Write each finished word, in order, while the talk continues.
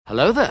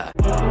Hello there.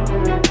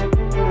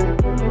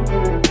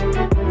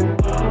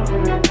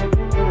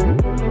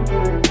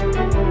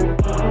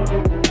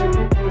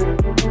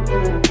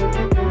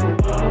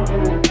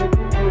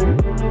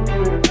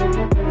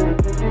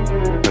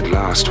 At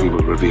last we will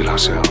reveal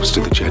ourselves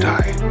to the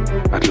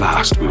Jedi. At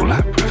last we will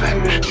have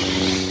revenge.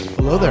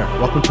 Hello there.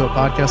 Welcome to a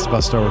podcast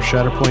about Star Wars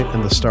Shatterpoint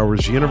and the Star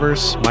Wars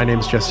universe. My name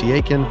is Jesse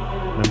Aiken,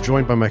 and I'm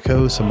joined by my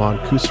co-host, Aman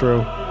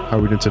Khusro. How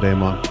are we doing today,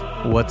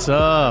 Aman? What's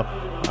up?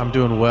 I'm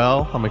doing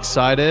well. I'm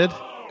excited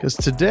because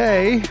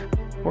today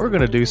we're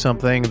going to do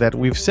something that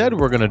we've said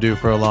we're going to do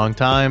for a long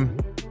time,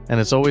 and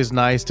it's always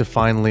nice to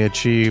finally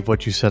achieve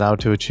what you set out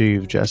to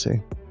achieve,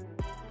 Jesse.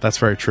 That's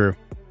very true.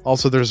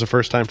 Also, there's a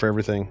first time for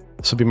everything.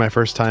 This will be my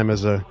first time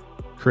as a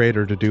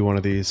creator to do one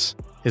of these.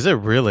 Is it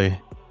really?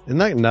 Isn't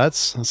that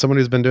nuts? Someone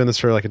who's been doing this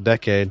for like a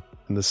decade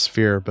in this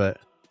sphere, but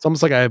it's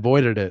almost like I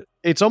avoided it.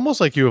 It's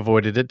almost like you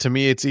avoided it. To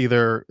me, it's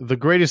either the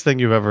greatest thing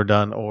you've ever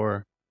done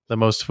or the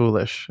most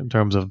foolish in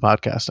terms of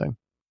podcasting.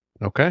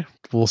 Okay.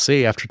 We'll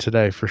see after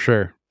today for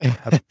sure.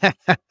 Because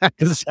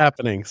it's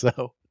happening.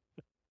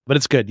 But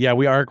it's good. Yeah,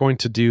 we are going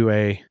to do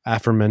a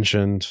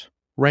aforementioned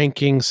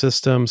ranking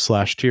system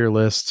 / tier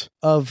list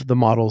of the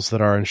models that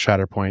are in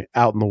Shatterpoint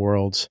out in the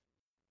world.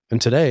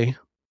 And today,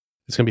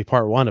 it's going to be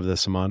part one of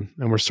this, Aman.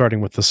 And we're starting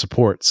with the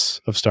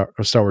supports of Star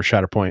Wars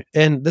Shatterpoint.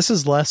 And this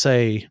is less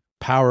a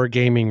power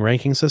gaming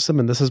ranking system,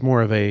 and this is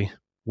more of a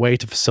way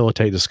to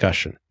facilitate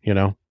discussion, you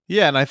know?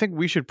 Yeah, and I think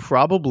we should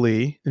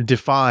probably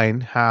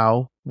define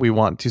how we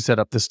want to set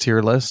up this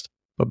tier list.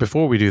 But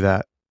before we do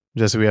that,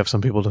 Jesse, we have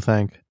some people to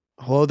thank.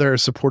 Hello There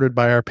is supported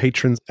by our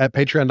patrons at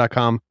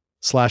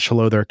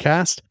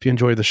patreon.com/HelloThereCast. If you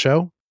enjoy the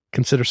show,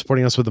 consider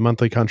supporting us with a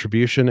monthly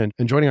contribution and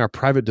joining our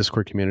private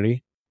Discord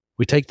community.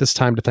 We take this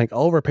time to thank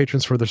all of our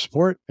patrons for their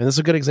support. And this is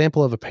a good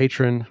example of a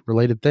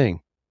patron-related thing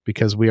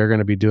because we are going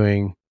to be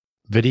doing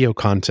video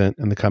content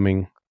in the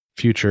coming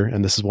future.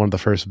 And this is one of the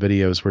first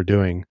videos we're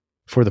doing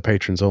for the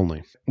patrons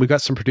only. We've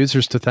got some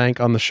producers to thank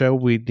on the show.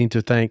 We need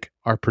to thank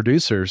our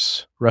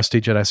producers, Rusty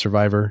Jedi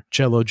Survivor,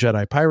 Jello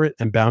Jedi Pirate,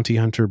 and Bounty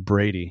Hunter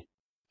Brady.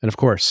 And of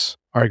course,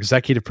 our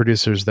executive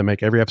producers that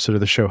make every episode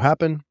of the show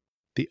happen,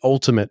 the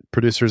ultimate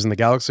producers in the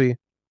galaxy,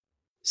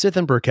 Sith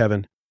Emperor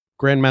Kevin,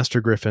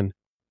 Grandmaster Griffin,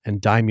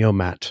 and Daimyo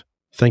Matt.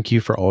 Thank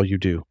you for all you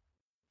do.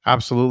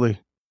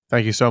 Absolutely.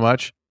 Thank you so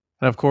much.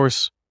 And of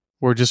course,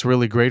 we're just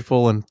really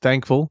grateful and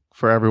thankful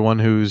for everyone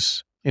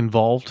who's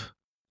involved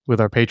with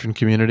our patron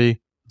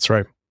community. That's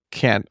right.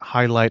 Can't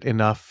highlight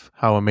enough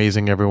how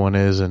amazing everyone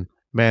is. And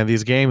man,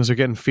 these games are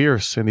getting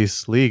fierce in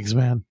these leagues,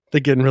 man. They're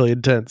getting really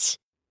intense.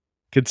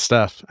 Good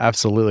stuff.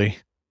 Absolutely.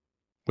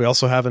 We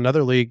also have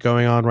another league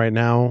going on right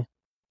now,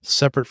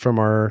 separate from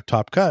our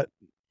Top Cut,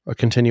 a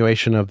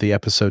continuation of the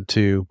episode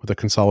 2 with a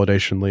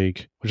consolidation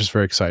league, which is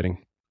very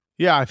exciting.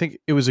 Yeah, I think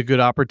it was a good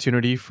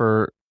opportunity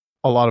for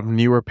a lot of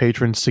newer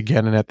patrons to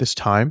get in at this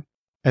time,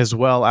 as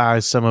well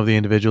as some of the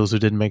individuals who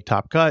didn't make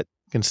Top Cut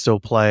can still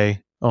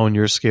play, own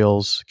your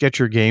skills, get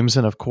your games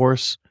in, of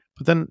course,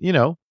 but then,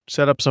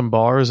 set up some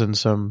bars and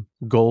some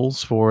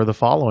goals for the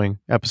following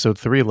episode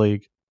 3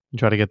 league and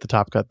try to get the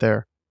Top Cut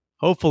there.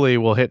 Hopefully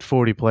we'll hit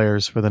 40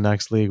 players for the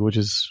next league, which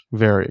is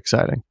very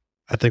exciting.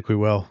 I think we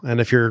will.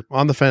 And if you're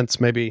on the fence,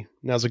 maybe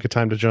now's a good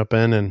time to jump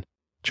in and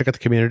check out the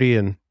community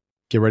and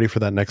get ready for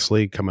that next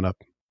league coming up.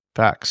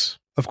 Facts.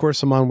 Of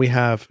course, Aman, we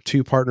have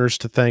 2 partners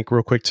to thank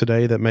real quick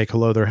today that make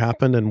Hello There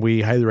happen, and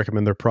we highly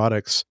recommend their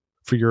products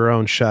for your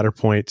own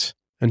Shatterpoint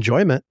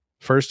enjoyment.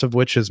 First of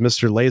which is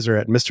Mr. Laser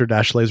at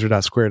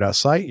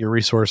mr-laser.square.site, your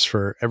resource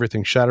for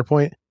everything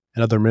Shatterpoint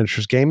and other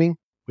miniatures gaming.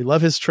 We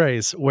love his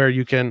trays where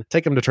you can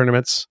take them to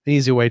tournaments, an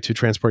easy way to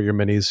transport your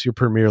minis, your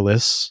premier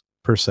lists,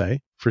 per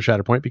se, for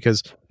Shatterpoint,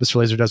 because Mr.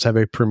 Laser does have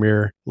a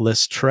premier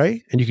list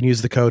tray, and you can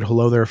use the code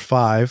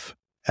HelloThere5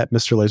 at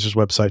Mr. Laser's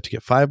website to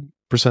get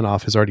 5%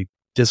 off his already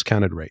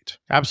discounted rate.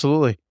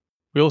 Absolutely.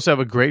 We also have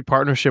a great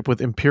partnership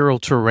with Imperial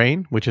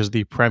Terrain, which is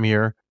the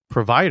premier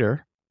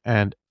provider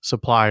and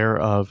supplier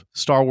of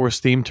Star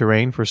Wars themed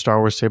terrain for Star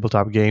Wars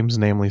tabletop games,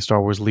 namely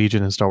Star Wars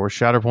Legion and Star Wars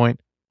Shatterpoint.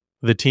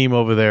 The team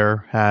over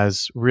there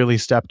has really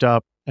stepped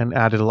up and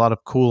added a lot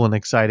of cool and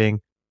exciting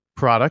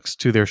products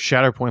to their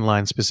Shatterpoint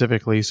line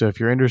specifically. So if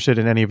you're interested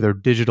in any of their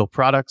digital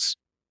products,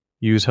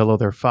 use Hello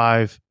There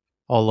 5,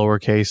 all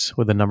lowercase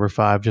with the number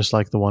 5, just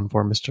like the one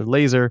for Mr.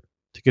 Laser,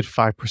 to get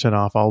 5%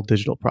 off all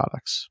digital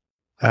products.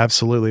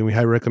 Absolutely. We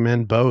highly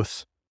recommend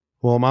both.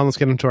 Well, Mom, let's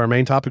get into our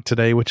main topic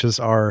today, which is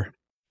our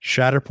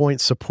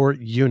Shatterpoint support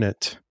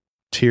unit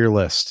tier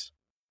list.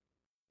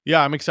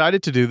 Yeah, I'm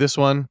excited to do this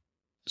one.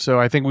 So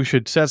I think we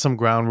should set some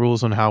ground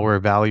rules on how we're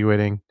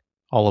evaluating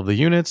all of the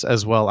units,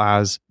 as well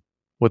as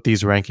what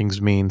these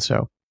rankings mean.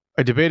 So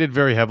I debated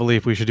very heavily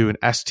if we should do an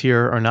S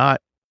tier or not,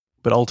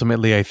 but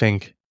ultimately I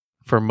think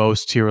for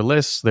most tier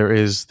lists, there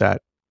is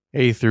that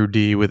A through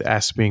D, with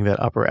S being that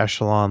upper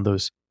echelon,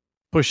 those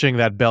pushing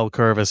that bell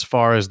curve as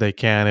far as they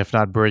can, if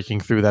not breaking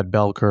through that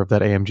bell curve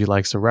that AMG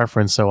likes to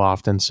reference so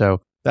often.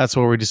 So that's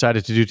what we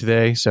decided to do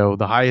today. So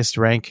the highest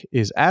rank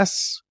is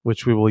S,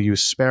 which we will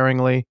use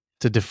sparingly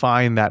to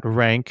define that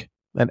rank.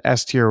 An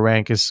S tier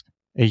rank is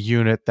a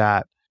unit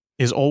that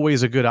is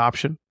always a good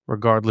option,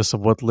 regardless of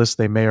what list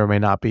they may or may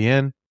not be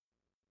in.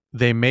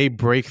 They may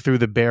break through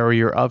the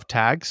barrier of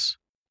tags,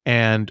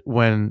 and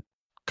when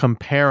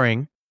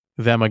comparing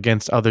them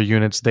against other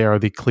units, they are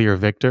the clear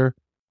victor.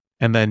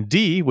 And then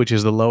D, which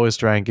is the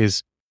lowest rank,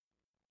 is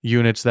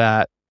units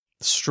that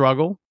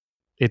struggle.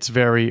 It's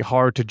very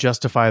hard to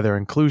justify their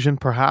inclusion,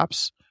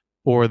 perhaps,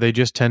 or they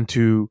just tend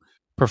to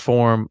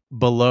perform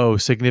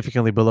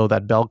significantly below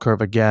that bell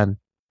curve again.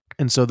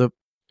 And so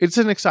it's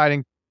an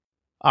exciting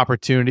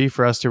opportunity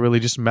for us to really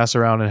just mess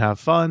around and have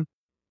fun,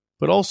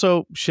 but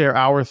also share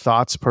our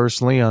thoughts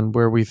personally on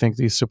where we think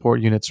these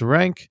support units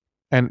rank.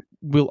 And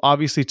we'll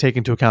obviously take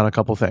into account a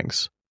couple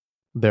things: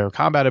 their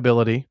combat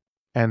ability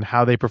and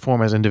how they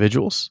perform as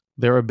individuals,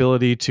 their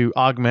ability to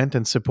augment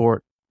and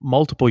support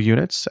multiple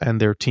units and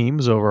their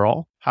teams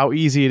overall, how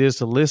easy it is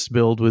to list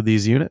build with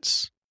these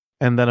units,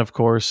 and then, of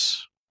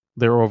course,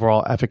 their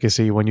overall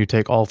efficacy when you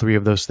take all three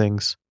of those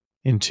things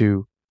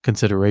into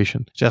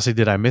consideration. Jesse,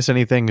 did I miss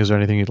anything? Is there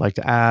anything you'd like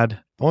to add?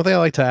 The only thing I'd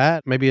like to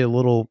add, maybe a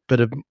little bit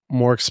of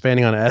more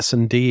expanding on S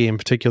and D in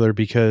particular,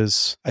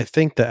 because I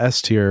think the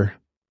S tier,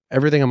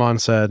 everything Aman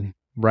said,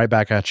 right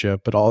back at you,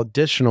 but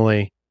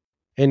additionally,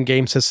 in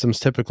game systems,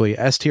 typically,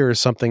 S tier is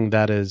something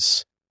that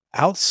is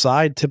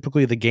outside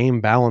typically the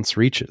game balance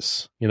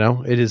reaches.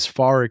 It is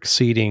far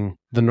exceeding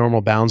the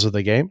normal bounds of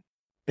the game.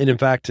 And in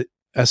fact,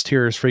 S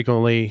tier is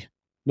frequently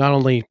not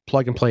only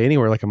plug and play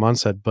anywhere, like Aman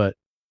said, but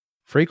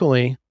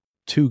frequently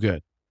too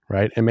good,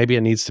 right? And maybe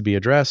it needs to be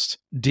addressed.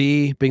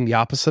 D being the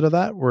opposite of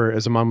that, where,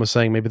 as Aman was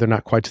saying, maybe they're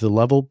not quite to the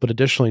level, but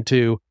additionally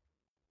too,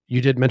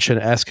 you did mention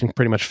S can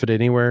pretty much fit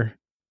anywhere.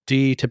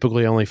 D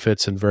typically only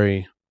fits in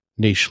very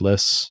niche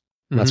lists.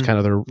 That's kind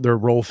of their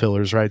role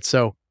fillers, right?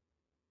 So,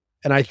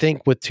 and I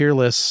think with tier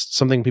lists,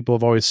 something people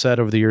have always said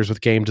over the years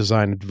with game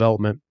design and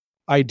development,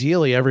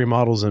 ideally every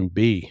model's in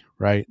B,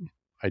 right?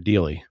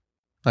 Ideally.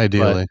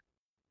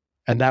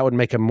 And that would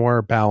make a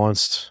more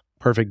balanced,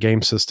 perfect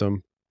game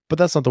system. But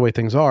that's not the way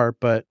things are.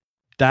 But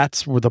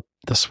that's where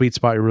the sweet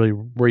spot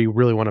where you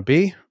really want to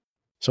be.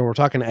 So when we're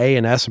talking A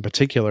and S in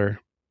particular,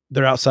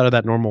 they're outside of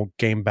that normal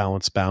game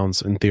balance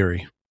bounds in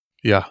theory.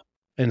 Yeah.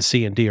 And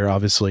C and D are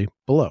obviously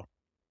below.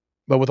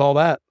 But with all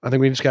that, I think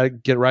we just got to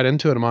get right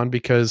into it, Aman,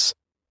 because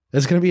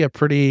it's going to be a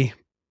pretty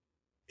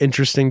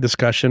interesting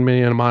discussion.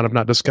 Me and Aman have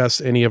not discussed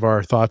any of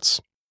our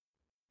thoughts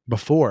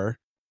before.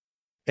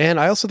 And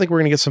I also think we're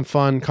going to get some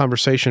fun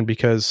conversation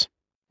because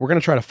we're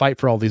going to try to fight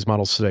for all these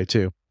models today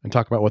too and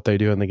talk about what they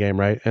do in the game,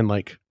 right? And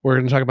we're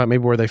going to talk about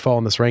maybe where they fall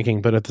in this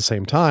ranking, but at the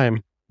same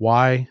time,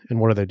 why and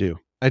what do they do?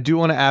 I do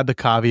want to add the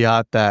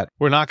caveat that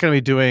we're not going to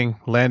be doing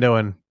Lando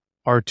and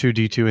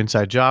R2-D2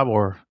 Inside Job,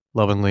 or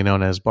lovingly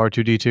known as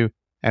Bar2-D2,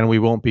 and we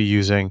won't be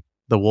using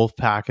the Wolf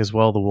Pack as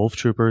well, the Wolf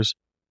Troopers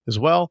as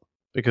well,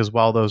 because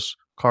while those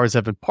cards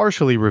have been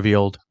partially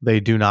revealed, they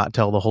do not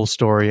tell the whole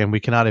story, and we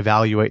cannot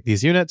evaluate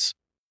these units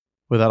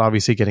without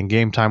obviously getting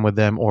game time with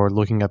them or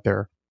looking at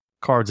their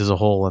cards as a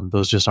whole, and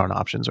those just aren't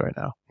options right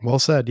now. Well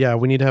said. Yeah,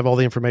 we need to have all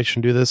the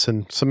information to do this,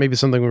 and so maybe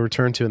something we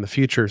return to in the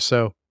future.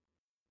 So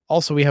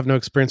also, we have no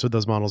experience with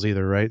those models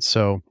either, right?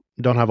 So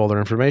we don't have all their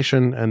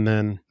information and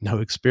then no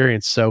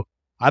experience. So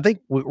I think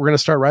we're going to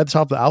start right at the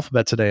top of the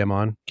alphabet today,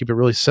 Aman. Keep it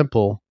really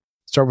simple.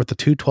 Start with the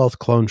 212th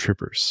Clone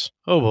Troopers.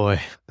 Oh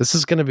boy. This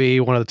is going to be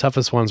one of the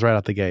toughest ones right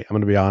out the gate. I'm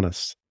going to be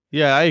honest.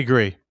 Yeah, I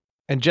agree.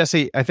 And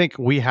Jesse, I think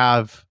we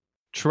have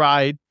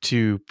tried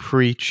to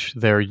preach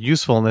their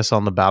usefulness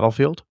on the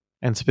battlefield,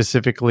 and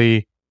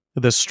specifically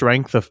the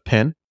strength of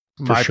Pin.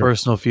 My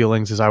personal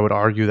feelings is I would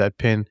argue that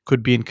Pin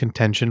could be in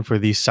contention for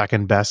the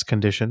second best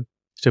condition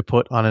to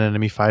put on an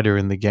enemy fighter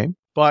in the game.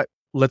 But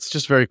let's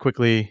just very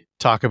quickly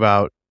talk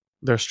about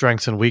their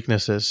strengths and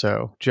weaknesses.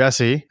 So,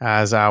 Jesse,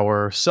 as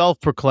our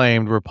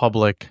self-proclaimed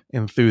Republic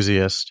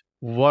enthusiast,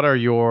 what are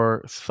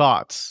your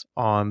thoughts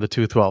on the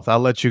 212th? I'll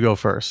let you go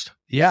first.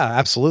 Yeah,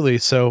 absolutely.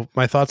 So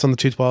my thoughts on the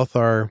 212th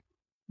are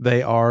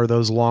they are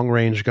those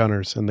long-range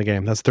gunners in the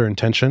game. That's their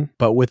intention.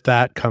 But with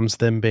that comes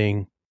them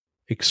being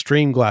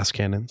extreme glass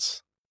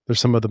cannons. They're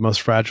some of the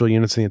most fragile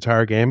units in the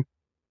entire game.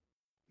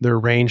 Their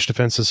range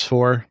defense is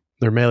 4.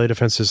 Their melee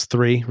defense is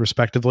 3,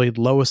 respectively.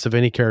 Lowest of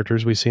any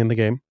characters we see in the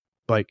game,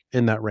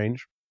 in that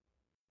range.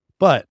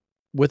 But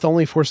with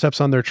only 4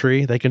 steps on their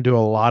tree, they can do a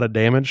lot of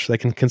damage. They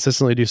can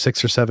consistently do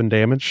 6 or 7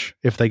 damage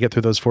if they get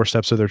through those 4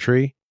 steps of their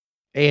tree.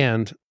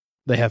 And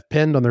they have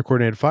pinned on their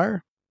coordinated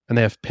fire, and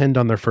they have pinned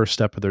on their first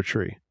step of their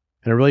tree.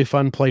 And a really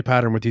fun play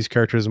pattern with these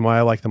characters, and why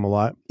I like them a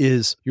lot,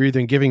 is you're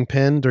either giving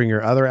pin during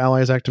your other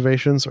allies'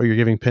 activations, or you're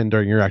giving pin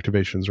during your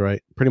activations,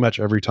 right? Pretty much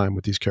every time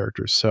with these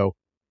characters. So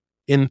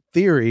in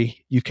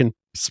theory, you can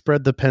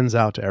spread the pins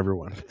out to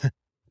everyone.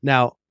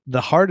 Now, the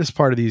hardest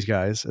part of these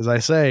guys, as I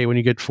say, when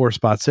you get 4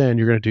 spots in,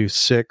 you're going to do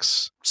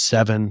 6,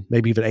 7,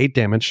 maybe even 8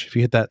 damage. If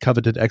you hit that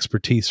coveted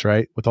expertise,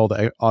 right, with all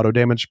the auto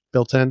damage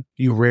built in,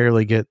 you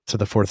rarely get to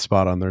the 4th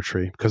spot on their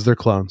tree because they're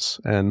clones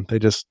and they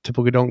just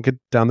typically don't get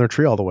down their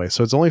tree all the way.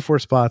 So it's only 4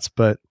 spots,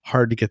 but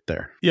hard to get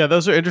there. Yeah,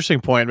 those are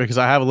interesting point because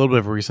I have a little bit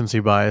of a recency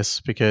bias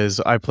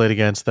because I played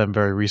against them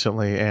very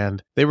recently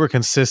and they were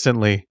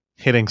consistently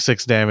hitting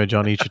 6 damage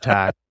on each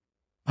attack.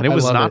 And it I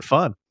was love not it.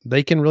 fun.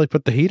 They can really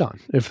put the heat on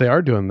if they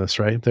are doing this,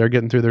 right? If they're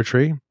getting through their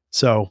tree.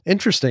 So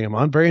interesting,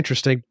 Amon. Very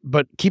interesting.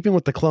 But keeping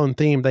with the clone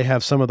theme, they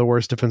have some of the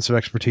worst defensive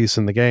expertise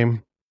in the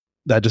game.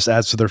 That just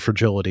adds to their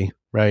fragility,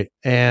 right?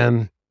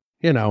 And,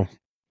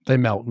 they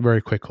melt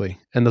very quickly.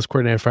 And those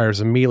coordinated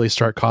fires immediately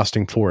start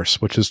costing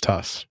force, which is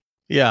tough.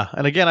 Yeah.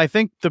 And again, I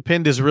think the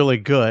pinned is really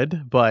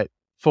good, but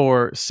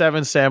for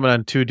 7 stamina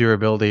and 2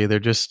 durability, they're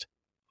just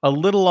a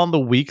little on the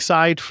weak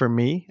side for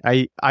me.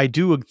 I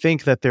do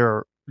think that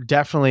they're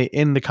definitely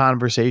in the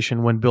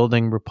conversation when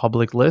building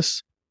Republic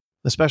lists,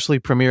 especially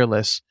Premier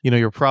lists.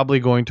 You're probably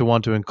going to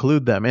want to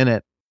include them in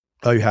it.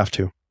 Oh, you have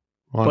to.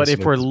 Honestly, but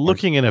if we're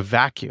looking in a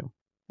vacuum,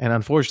 and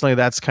unfortunately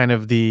that's kind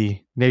of the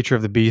nature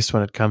of the beast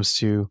when it comes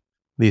to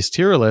these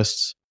tier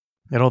lists,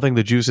 I don't think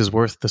the juice is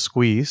worth the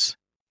squeeze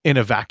in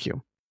a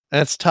vacuum.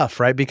 That's tough,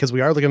 right? Because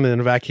we are looking in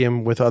a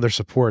vacuum with other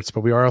supports,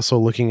 but we are also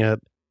looking at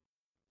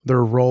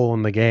their role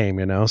in the game,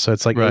 So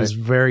it's like, Right. It's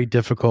very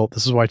difficult.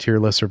 This is why tier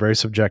lists are very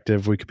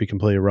subjective. We could be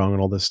completely wrong on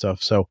all this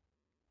stuff. So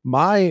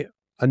my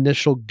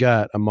initial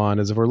gut, Amon,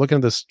 is if we're looking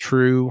at this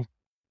true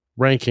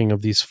ranking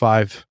of these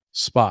 5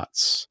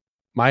 spots,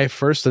 my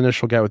first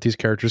initial gut with these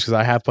characters, because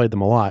I have played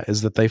them a lot,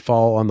 is that they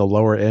fall on the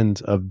lower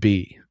end of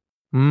B.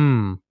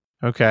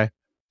 Okay.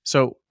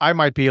 So I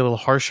might be a little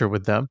harsher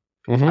with them.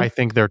 Mhm. I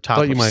think they're top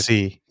Thought you of might.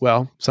 C.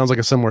 Well, sounds like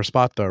a similar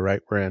spot though,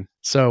 right? We're in.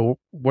 So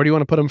where do you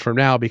want to put them from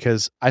now?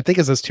 Because I think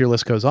as this tier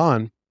list goes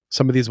on,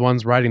 some of these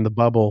ones riding the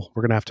bubble,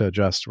 we're going to have to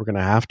adjust. We're going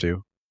to have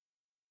to.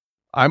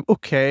 I'm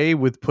okay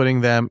with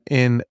putting them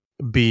in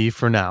B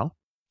for now.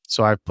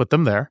 So I've put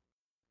them there.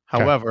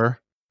 Okay.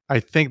 However, I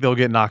think they'll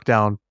get knocked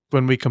down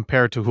when we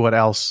compare to what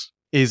else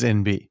is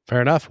in B.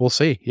 Fair enough. We'll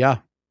see. Yeah.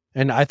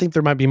 And I think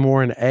there might be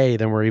more in A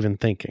than we're even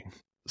thinking.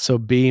 So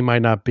B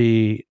might not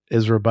be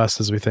as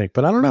robust as we think.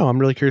 But I don't know. I'm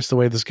really curious the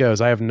way this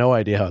goes. I have no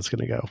idea how it's going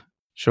to go.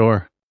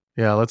 Sure.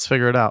 Yeah, let's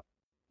figure it out.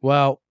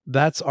 Well,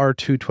 that's our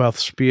 2/12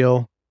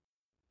 spiel.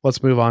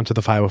 Let's move on to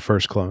the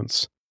 501st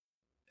clones.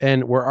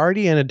 And we're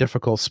already in a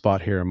difficult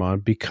spot here,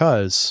 Amon,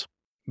 because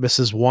this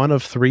is one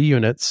of 3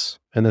 units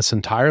in this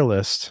entire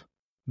list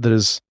that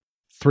is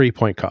 3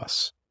 point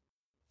costs.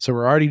 So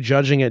we're already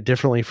judging it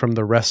differently from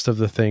the rest of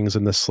the things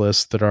in this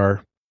list that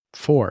are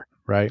 4,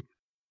 right?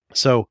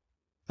 So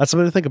that's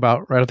something to think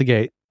about right at the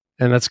gate.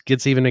 And that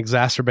gets even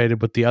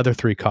exacerbated with the other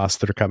 3 costs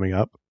that are coming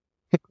up,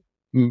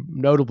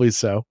 notably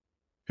so,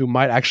 who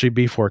might actually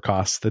be 4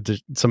 costs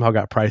that somehow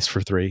got priced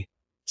for 3.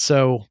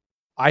 So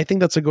I think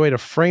that's a good way to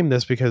frame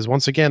this because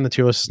once again, the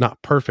tier list is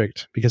not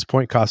perfect because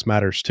point cost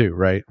matters too,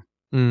 right?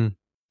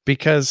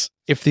 Because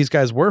if these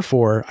guys were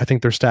 4, I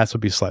think their stats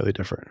would be slightly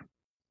different.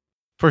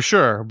 For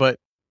sure. But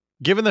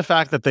given the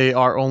fact that they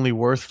are only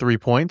worth 3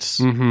 points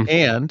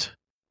and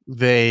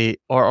they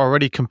are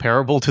already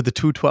comparable to the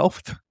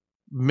 2/12th,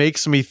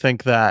 makes me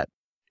think that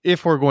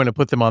if we're going to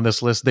put them on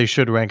this list, they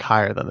should rank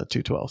higher than the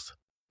 2/12th.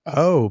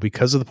 Oh,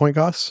 because of the point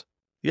costs?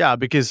 Yeah,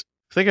 because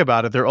think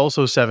about it. They're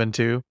also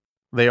 7/2.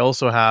 They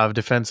also have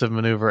defensive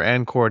maneuver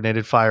and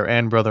coordinated fire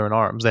and brother in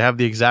arms. They have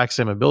the exact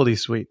same ability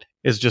suite.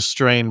 It's just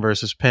strain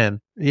versus pin.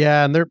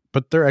 Yeah, and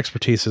their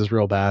expertise is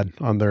real bad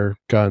on their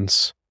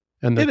guns.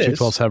 And the It is.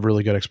 212s have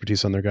really good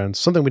expertise on their guns.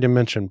 Something we didn't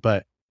mention,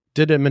 but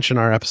didn't mention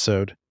our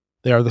episode.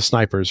 They are the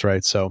snipers,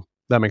 right? So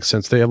that makes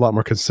sense. They have a lot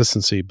more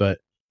consistency. But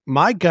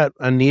my gut,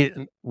 I need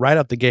right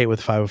out the gate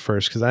with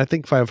 501st, because I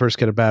think 501st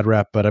get a bad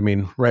rep, but I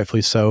mean,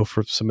 rightfully so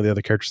for some of the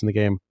other characters in the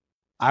game.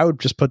 I would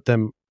just put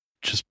them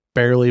just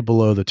barely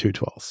below the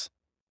 212s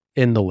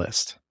in the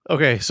list.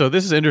 Okay, so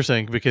this is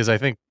interesting because I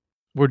think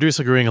we're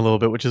disagreeing a little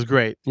bit, which is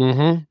great.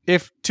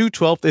 If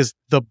 2/12th is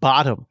the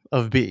bottom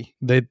of B,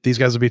 These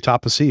guys would be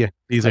top of C.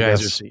 these I guys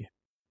guess. are C.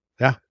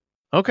 Yeah.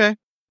 Okay.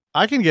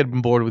 I can get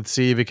on board with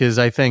C because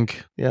I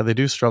think, they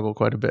do struggle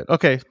quite a bit.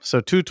 Okay, so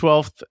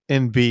 2/12th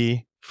in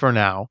B for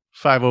now,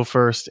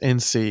 501st in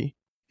C.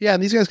 Yeah,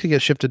 and these guys could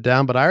get shifted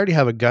down, but I already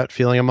have a gut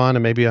feeling I'm on,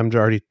 and maybe I'm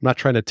already not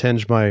trying to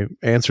tinge my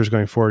answers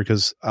going forward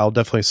because I'll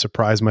definitely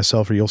surprise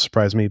myself or you'll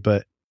surprise me,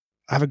 but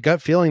I have a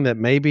gut feeling that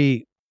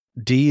maybe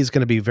D is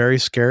going to be very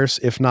scarce,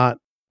 if not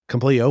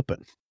completely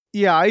open.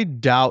 Yeah, I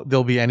doubt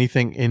there'll be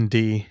anything in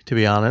D, to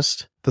be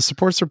honest. The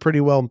supports are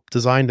pretty well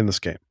designed in this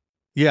game.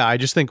 Yeah, I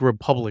just think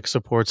Republic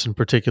supports in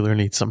particular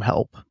need some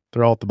help.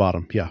 They're all at the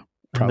bottom. Yeah.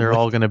 And they're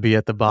all going to be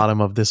at the bottom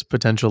of this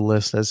potential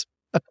list, as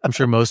I'm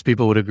sure most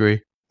people would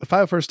agree. The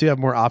 501st do have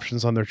more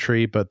options on their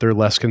tree, but they're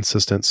less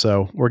consistent.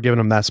 So we're giving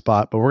them that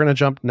spot. But we're going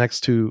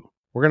to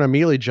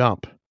immediately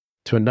jump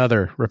to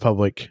another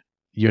Republic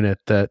unit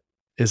that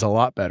is a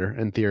lot better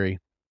in theory.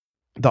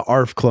 The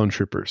ARF clone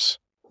troopers.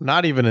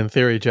 Not even in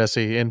theory,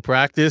 Jesse. In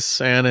practice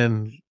and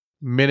in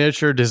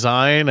miniature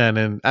design and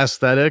in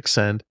aesthetics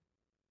and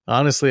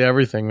honestly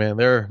everything, man.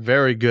 They're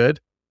very good.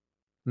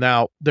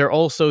 Now, they're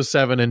also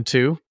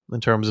 7/2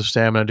 in terms of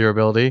stamina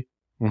durability.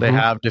 They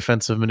have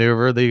defensive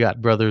maneuver. They got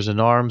brothers in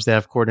arms. They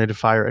have coordinated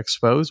fire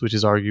exposed, which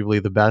is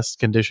arguably the best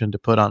condition to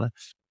put on an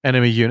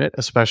enemy unit,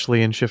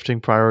 especially in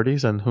shifting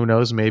priorities. And who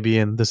knows, maybe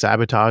in the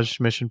sabotage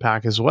mission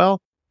pack as well.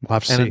 We'll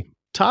have to And see. on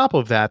top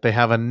of that, they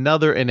have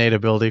another innate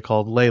ability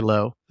called lay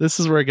low.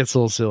 This is where it gets a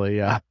little silly.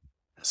 Yeah.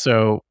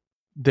 So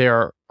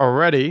they're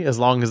already, as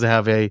long as they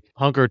have a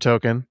hunker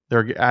token,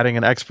 they're adding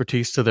an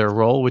expertise to their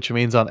roll, which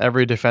means on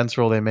every defense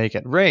roll they make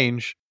at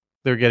range,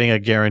 they're getting a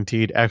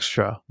guaranteed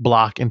extra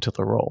block into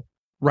the roll.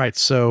 Right.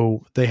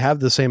 So they have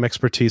the same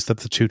expertise that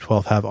the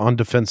 212 have on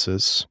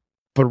defenses,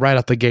 but right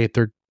out the gate,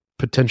 they're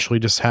potentially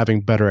just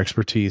having better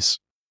expertise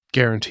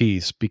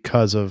guarantees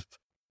because of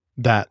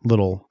that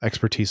little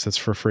expertise that's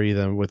for free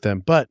than with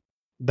them. But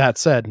that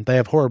said, they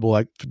have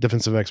horrible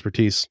defensive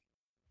expertise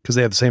because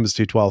they have the same as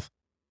 212.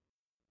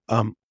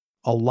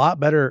 A lot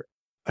better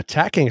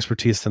attacking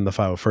expertise than the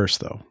 501st,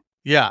 though.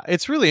 Yeah,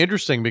 it's really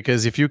interesting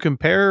because if you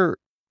compare,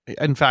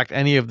 in fact,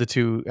 any of the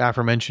two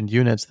aforementioned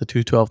units, the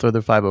 212th or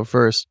the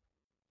 501st,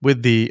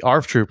 with the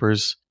ARF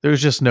troopers,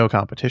 there's just no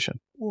competition.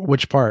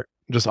 Which part?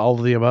 Just all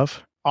of the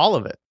above? All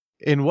of it.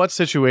 In what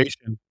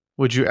situation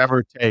would you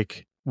ever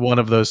take one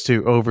of those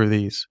two over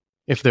these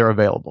if they're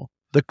available?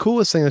 The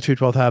coolest thing the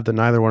 212 have that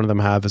neither one of them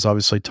have is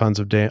obviously tons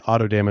of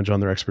auto damage on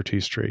their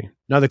expertise tree.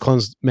 None of the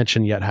clones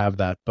mentioned yet have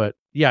that, but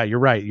yeah, you're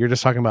right. You're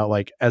just talking about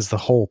like as the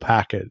whole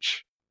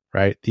package,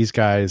 right? These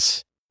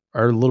guys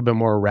are a little bit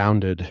more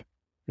rounded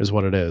is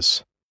what it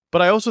is.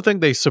 But I also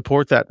think they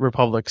support that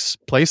Republic's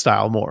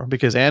playstyle more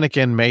because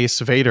Anakin, Mace,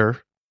 Vader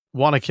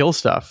want to kill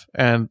stuff,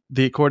 and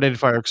the Coordinated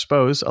Fire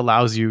Expose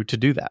allows you to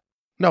do that.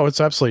 No,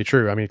 it's absolutely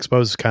true. I mean,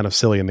 Expose is kind of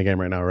silly in the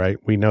game right now, right?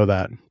 We know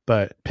that.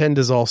 But Pinned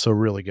is also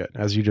really good,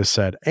 as you just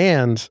said.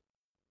 And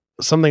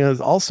something that's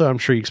also, I'm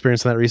sure you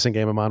experienced in that recent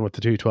game I'm on with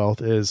the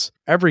 212th, is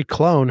every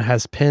clone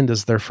has Pinned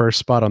as their first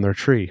spot on their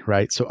tree,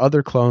 right? So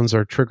other clones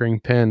are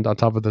triggering Pinned on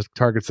top of the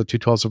targets the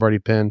 212s have already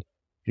pinned.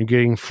 You're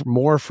getting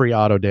more free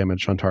auto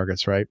damage on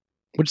targets, right?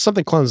 Which is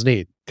something clones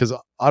need, because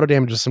auto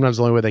damage is sometimes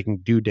the only way they can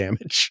do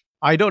damage.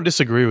 I don't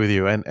disagree with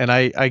you, and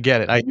I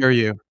get it. I hear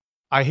you.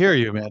 I hear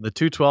you, man. The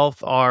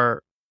 212th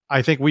are,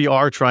 I think we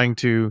are trying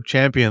to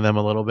champion them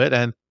a little bit,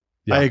 and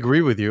yeah. I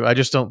agree with you. I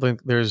just don't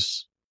think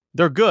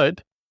they're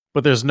good,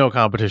 but there's no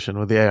competition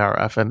with the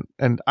ARF,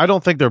 and I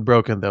don't think they're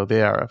broken, though,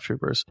 the ARF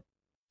troopers.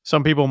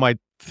 Some people might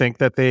think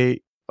that they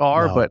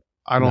are, but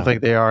I don't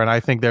think they are, and I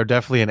think they're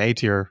definitely an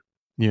A-tier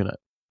unit.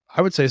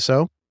 I would say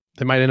so.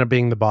 They might end up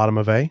being the bottom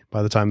of A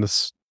by the time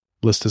this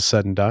list is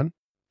said and done,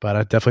 but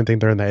I definitely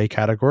think they're in the A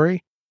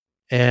category.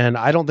 And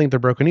I don't think they're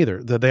broken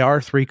either. They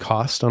are 3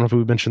 cost. I don't know if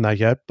we mentioned that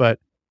yet, but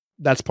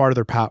that's part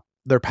of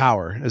their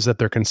power is that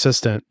they're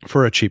consistent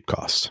for a cheap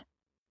cost,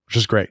 which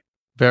is great.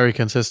 Very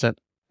consistent.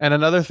 And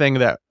another thing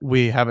that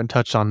we haven't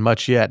touched on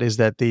much yet is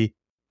that the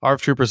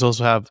ARF troopers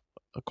also have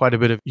quite a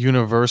bit of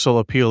universal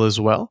appeal as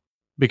well,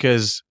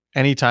 because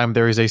anytime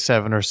there is a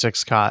 7 or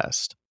 6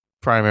 cost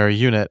primary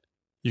unit,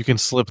 you can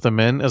slip them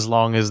in as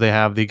long as they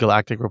have the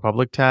Galactic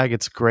Republic tag.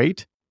 It's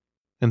great.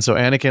 And so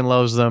Anakin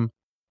loves them.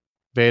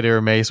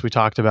 Vader, Mace, we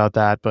talked about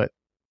that. But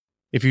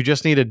if you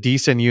just need a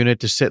decent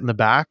unit to sit in the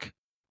back,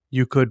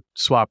 you could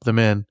swap them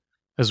in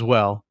as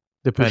well,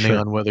 depending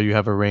on whether you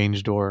have a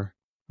ranged or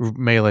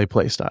melee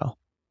playstyle.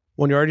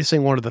 When you're already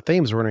seeing one of the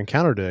themes we're going to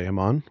encounter today,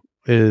 Amon,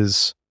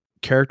 is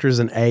characters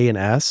in A and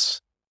S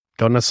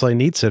don't necessarily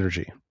need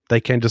synergy. They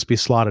can just be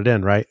slotted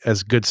in, right?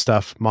 As good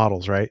stuff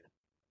models, right?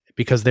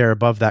 Because they're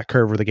above that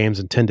curve where the game's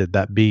intended,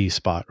 that B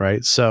spot,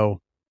 right? So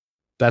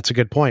that's a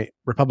good point.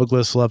 Republic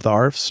lists love the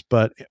ARFs,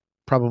 but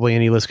probably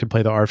any list could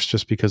play the ARFs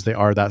just because they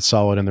are that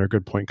solid and they're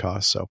good point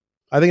cost. So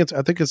I think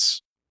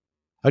it's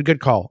a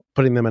good call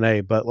putting them in A,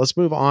 but let's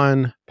move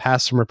on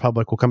past some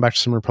Republic. We'll come back to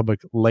some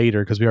Republic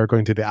later because we are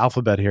going through the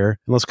alphabet here,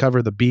 and let's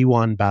cover the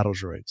B1 battle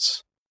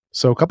droids.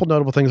 So a couple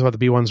notable things about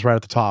the B1s right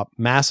at the top.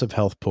 Massive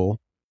health pool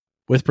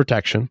with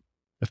protection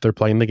if they're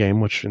playing the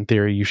game, which in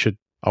theory you should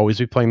always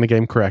be playing the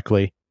game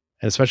correctly.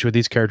 And especially with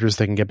these characters,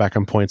 they can get back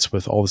on points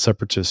with all the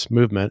separatist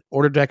movement.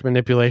 Order deck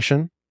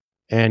manipulation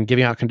and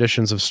giving out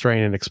conditions of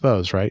strain and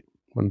expose, right?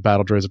 When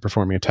battle droids are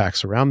performing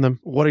attacks around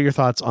them. What are your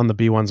thoughts on the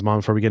B1s, Mom,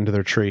 before we get into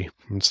their tree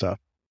and stuff?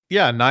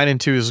 Yeah, 9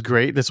 and 2 is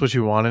great. That's what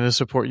you want in a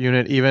support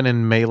unit. Even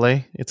in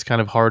melee, it's kind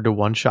of hard to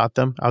one-shot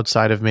them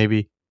outside of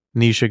maybe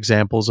niche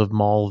examples of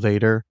Maul,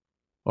 Vader,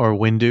 or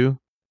Windu,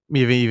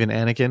 maybe even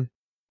Anakin.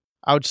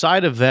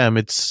 Outside of them,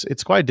 it's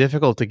quite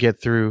difficult to get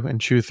through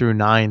and chew through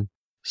 9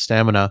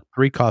 stamina.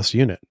 3 cost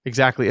unit.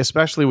 Exactly,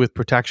 especially with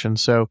protection.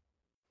 So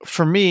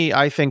for me,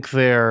 I think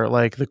they're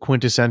like the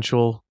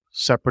quintessential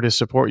separatist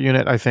support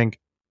unit. I think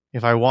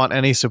if I want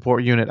any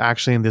support unit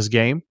actually in this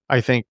game,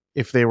 I think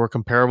if they were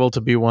comparable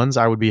to B1s,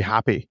 I would be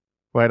happy,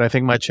 right? I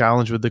think my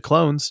challenge with the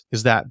clones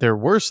is that they're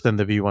worse than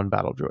the V1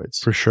 battle droids.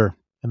 For sure.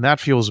 And that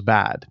feels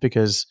bad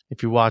because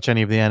if you watch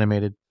any of the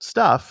animated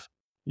stuff,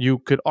 you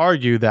could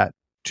argue that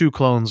 2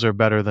 clones are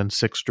better than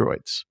 6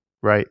 droids,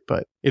 right?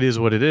 But it is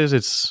what it is.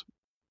 It's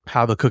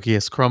how the cookie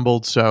has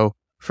crumbled. So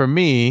for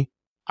me,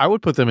 I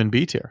would put them in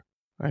B tier.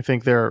 I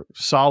think they're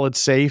solid,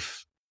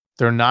 safe.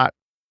 They're not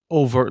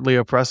overtly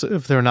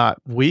oppressive. They're not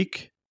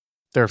weak.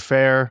 They're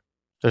fair.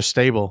 They're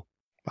stable.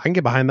 I can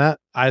get behind that.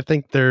 I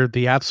think they're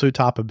the absolute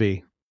top of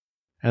B,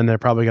 and they're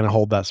probably going to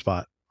hold that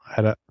spot.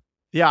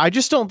 Yeah, I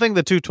just don't think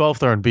the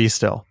 212th are in B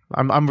still.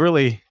 I'm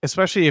really,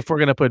 especially if we're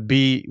going to put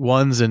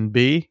B1s in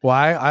B. Well,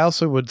 I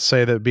also would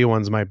say that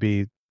B1s might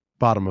be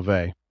bottom of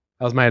A.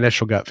 That was my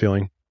initial gut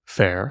feeling,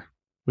 Fair.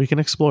 We can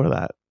explore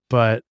that.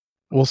 but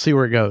we'll see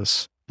where it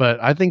goes.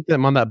 But I think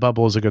them on that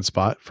bubble is a good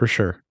spot for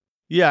sure.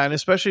 Yeah, and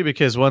especially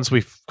because once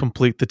we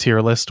complete the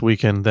tier list, we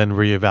can then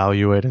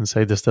reevaluate and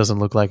say this doesn't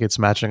look like it's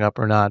matching up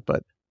or not.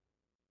 But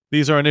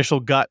these are initial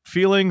gut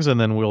feelings, and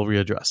then we'll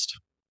readjust.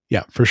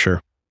 Yeah, for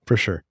sure. For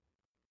sure.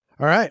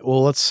 All right.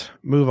 Well, let's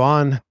move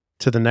on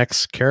to the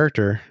next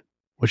character,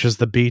 which is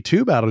the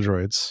B2 battle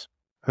droids.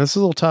 And this is a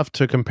little tough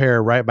to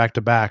compare right back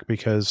to back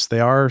because they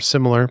are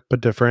similar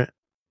but different.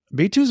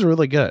 B2s are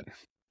really good.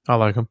 I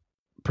like them.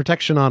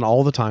 Protection on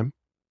all the time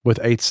with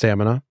 8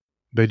 stamina.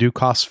 They do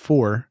cost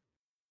 4,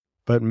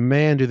 but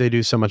man, do they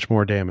do so much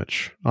more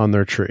damage on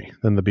their tree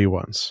than the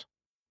B1s.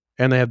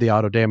 And they have the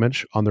auto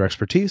damage on their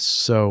expertise,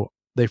 so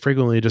they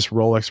frequently just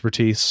roll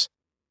expertise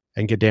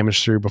and get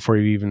damage through before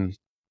you even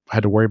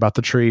had to worry about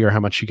the tree or how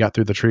much you got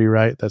through the tree,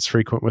 right? That's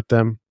frequent with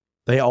them.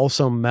 They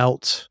also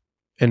melt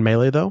in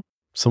melee, though,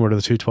 similar to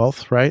the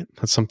 212th, right?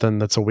 That's something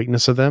that's a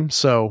weakness of them.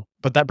 So,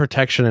 but that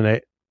protection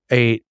and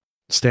 8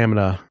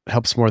 stamina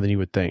helps more than you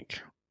would think.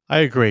 I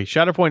agree.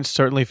 Shatterpoint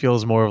certainly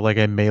feels more of like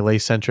a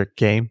melee-centric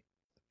game.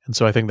 And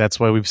so I think that's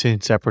why we've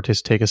seen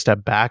Separatists take a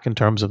step back in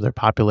terms of their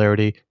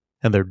popularity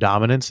and their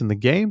dominance in the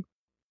game.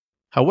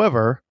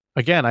 However,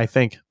 again, I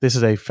think this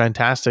is a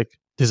fantastic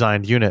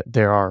designed unit.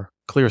 There are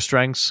clear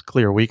strengths,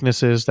 clear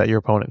weaknesses that your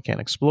opponent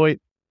can't exploit.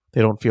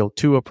 They don't feel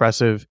too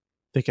oppressive.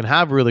 They can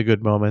have really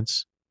good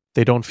moments.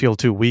 They don't feel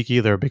too weak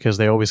either because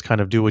they always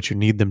kind of do what you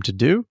need them to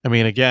do. I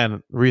mean,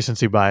 again,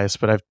 recency bias,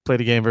 but I've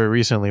played a game very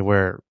recently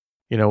where,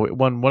 you know,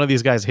 when one of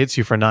these guys hits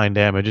you for 9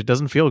 damage, it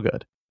doesn't feel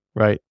good,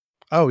 right?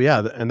 Oh,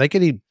 yeah. And they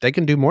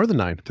can do more than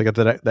 9. They got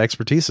the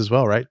expertise as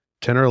well, right?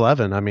 10 or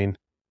 11. I mean,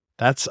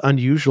 that's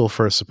unusual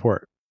for a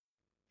support.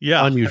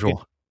 Yeah. Unusual. I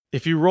mean,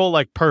 if you roll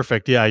like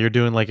perfect, yeah, you're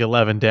doing like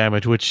 11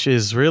 damage, which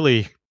is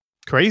really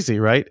crazy,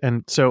 right?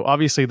 And so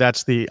obviously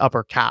that's the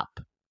upper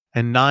cap.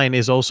 And 9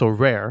 is also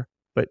rare.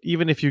 But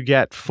even if you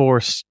get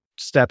 4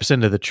 steps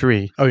into the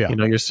tree, oh yeah, you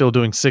know, you're still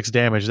doing 6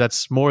 damage.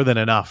 That's more than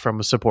enough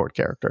from a support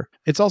character.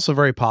 It's also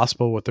very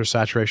possible with their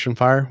saturation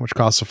fire, which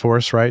costs a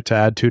force, right, to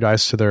add 2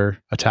 dice to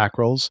their attack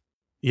rolls.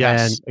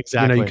 Yes, and,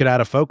 exactly. You know, you could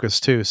add a focus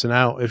too. So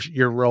now if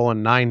you're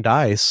rolling 9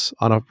 dice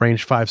on a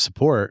range 5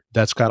 support,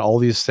 that's got all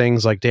these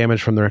things like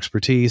damage from their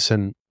expertise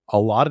and a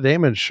lot of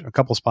damage a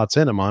couple spots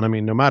in them on. I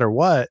mean, no matter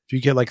what, if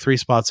you get like 3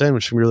 spots in,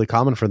 which is really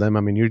common for them,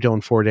 I mean, you're doing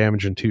 4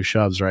 damage and 2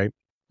 shoves, right?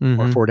 Mm-hmm.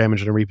 Or 4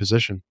 damage in a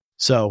reposition.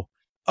 So,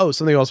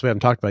 something else we haven't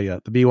talked about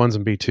yet. The B1s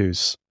and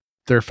B2s,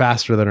 they're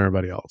faster than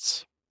everybody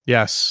else.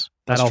 Yes.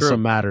 That also true.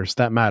 matters.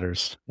 That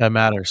matters. That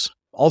matters.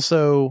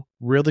 Also,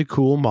 really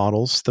cool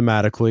models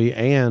thematically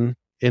and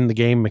in the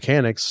game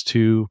mechanics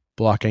to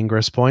block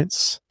ingress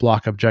points,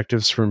 block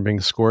objectives from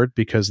being scored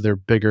because they're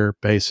bigger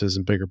bases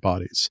and bigger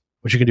bodies,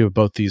 which you can do with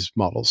both these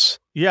models.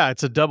 Yeah,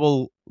 it's a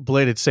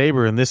double-bladed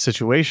saber in this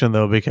situation,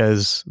 though,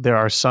 because there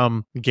are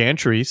some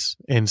gantries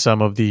in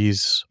some of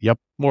these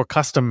more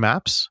custom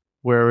maps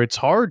where it's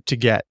hard to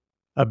get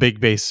a big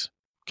base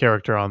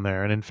character on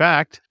there. And in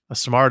fact, a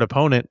smart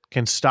opponent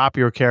can stop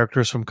your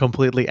characters from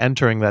completely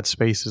entering that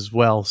space as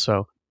well.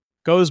 So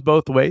goes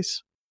both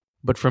ways.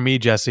 But for me,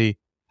 Jesse,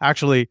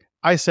 actually,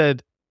 I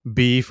said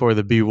B for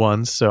the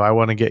B1s, so I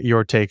want to get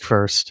your take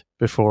first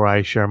before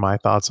I share my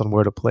thoughts on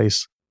where to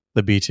place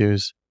the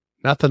B2s.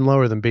 Nothing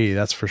lower than B,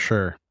 that's for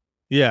sure.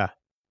 Yeah.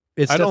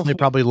 It's definitely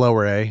probably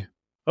lower A.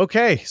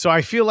 Okay, so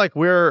I feel like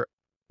we're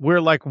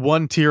like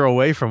one tier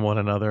away from one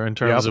another in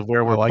terms of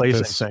where we're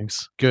placing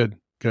things. Good.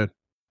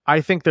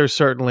 I think they're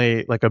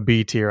certainly like a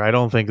B tier. I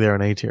don't think they're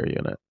an A tier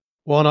unit.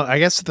 Well, no, I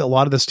guess a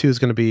lot of this too is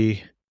going to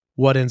be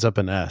what ends up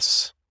in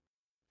S.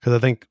 Because I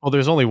think... Well,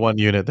 there's only one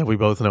unit that we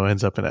both know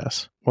ends up in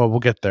S. Well, we'll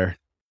get there.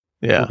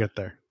 Yeah. We'll get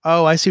there.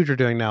 Oh, I see what you're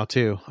doing now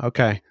too.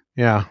 Okay.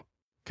 Yeah.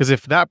 Because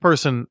if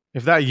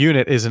that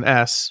unit is an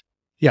S...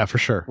 Yeah, for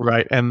sure.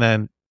 Right, and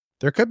then...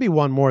 There could be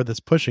one more that's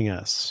pushing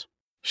S.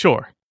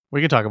 Sure. We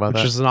can talk about that.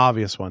 Which is an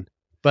obvious one.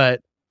 But,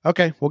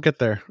 okay, we'll get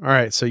there. All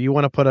right, so you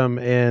want to put them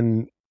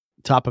in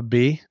top of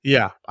B?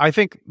 Yeah, I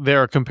think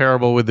they're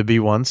comparable with the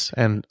B1s.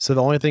 And so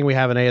the only thing we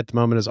have in A at the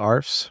moment is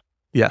ARFs?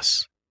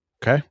 Yes.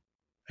 Okay.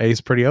 A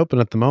is pretty open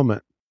at the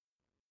moment.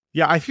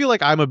 Yeah, I feel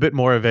like I'm a bit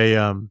more of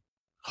a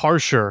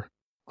harsher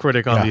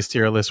critic on these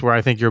tier lists where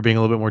I think you're being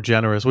a little bit more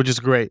generous, which is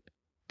great.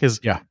 Because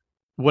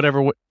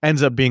whatever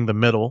ends up being the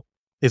middle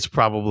is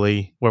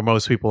probably where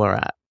most people are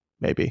at,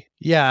 maybe.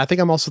 Yeah, I think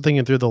I'm also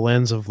thinking through the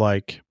lens of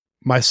like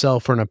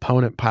myself or an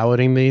opponent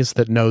piloting these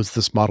that knows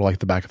this model like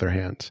the back of their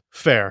hand.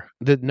 Fair.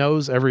 That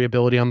knows every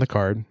ability on the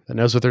card, that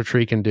knows what their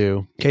tree can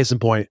do. Case in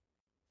point,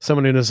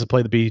 someone who knows to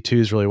play the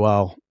B2s really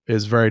well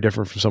is very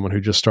different from someone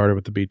who just started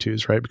with the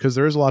B2s, right? Because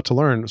there is a lot to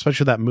learn,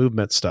 especially that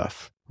movement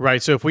stuff.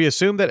 Right. So if we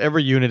assume that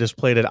every unit is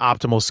played at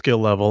optimal skill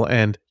level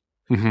and,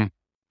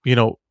 you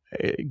know,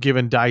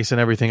 given dice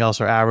and everything else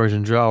are average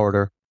and draw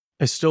order,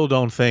 I still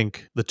don't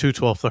think the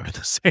 212th are in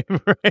the same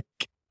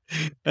rank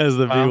as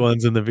the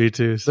B1s and the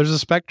B2s. There's a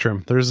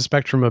spectrum. There's a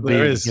spectrum of B,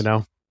 you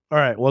know. All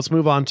right, well, let's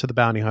move on to the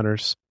bounty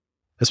hunters.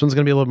 This one's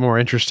going to be a little more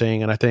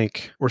interesting, and I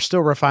think we're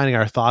still refining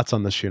our thoughts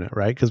on this unit,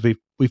 right? Because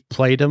we've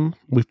played them,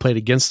 we've played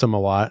against them a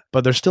lot,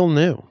 but they're still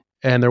new.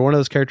 And they're one of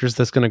those characters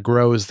that's going to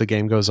grow as the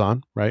game goes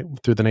on, right?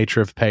 Through the nature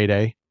of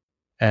Payday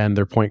and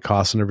their point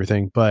costs and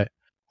everything. But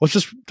let's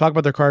just talk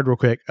about their card real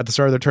quick. At the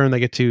start of their turn, they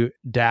get to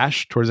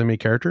dash towards enemy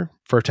character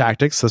for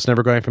tactics. That's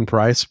never going from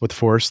price with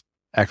force.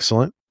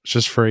 Excellent. It's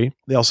just free.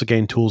 They also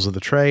gain tools of the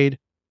trade,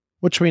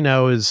 which we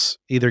know is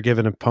either give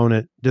an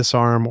opponent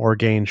disarm or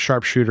gain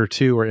sharpshooter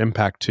 2 or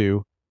impact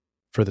 2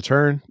 for the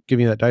turn,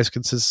 giving you that dice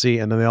consistency.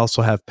 And then they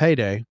also have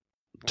Payday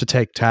to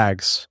take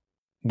tags,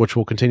 which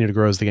will continue to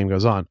grow as the game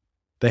goes on.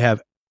 They have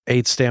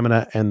 8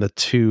 stamina and the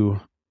 2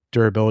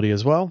 durability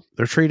as well.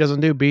 Their tree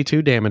doesn't do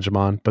B2 damage,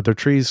 Amon, but their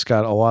tree's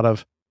got a lot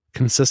of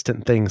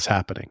consistent things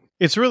happening.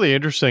 It's really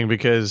interesting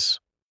because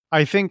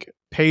I think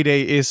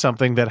Payday is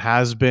something that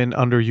has been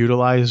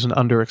underutilized and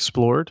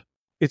underexplored.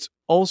 It's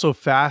also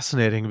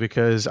fascinating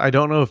because I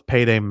don't know if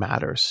Payday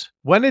matters.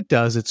 When it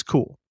does, it's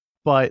cool.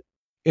 But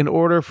in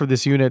order for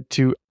this unit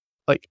to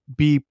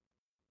be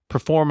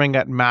performing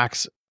at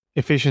max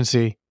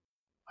efficiency,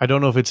 I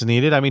don't know if it's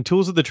needed. I mean,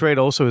 Tools of the Trade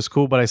also is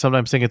cool, but I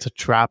sometimes think it's a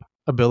trap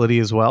ability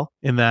as well,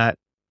 in that,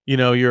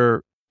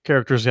 your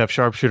characters have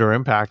sharpshooter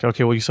impact.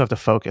 Okay, well, you still have to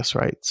focus,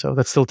 right? So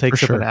that still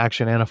takes up an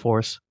action and a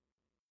force.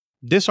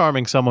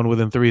 Disarming someone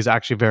within 3 is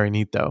actually very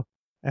neat, though.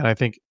 And I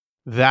think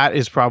that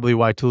is probably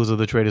why Tools of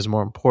the Trade is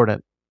more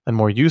important and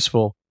more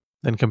useful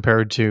than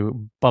compared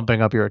to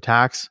bumping up your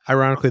attacks.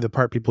 Ironically, the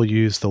part people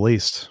use the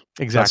least.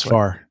 Exactly. Thus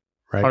far,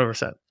 right?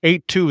 100%.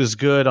 8-2 is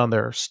good on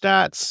their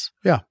stats.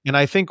 Yeah. And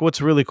I think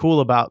what's really cool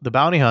about the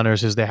bounty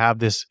hunters is they have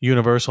this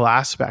universal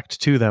aspect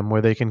to them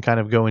where they can kind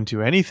of go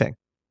into anything,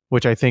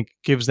 which I think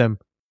gives them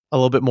a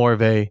little bit more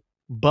of a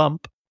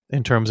bump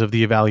in terms of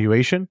the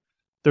evaluation.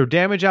 Their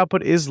damage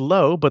output is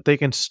low, but they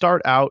can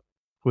start out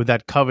with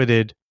that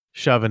coveted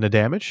shove into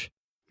damage.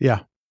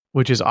 Yeah.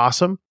 Which is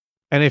awesome.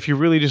 And if you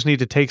really just need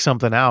to take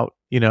something out,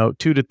 2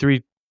 to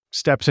 3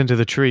 steps into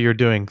the tree, you're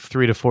doing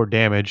 3 to 4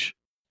 damage.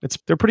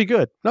 They're pretty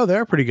good. No,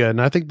 they're pretty good.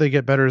 And I think they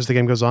get better as the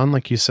game goes on,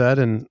 like you said,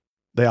 and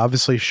they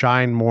obviously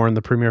shine more in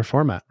the premier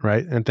format,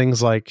 right? And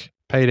things like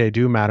Payday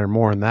do matter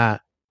more in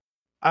that.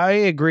 I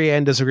agree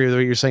and disagree with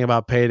what you're saying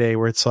about Payday,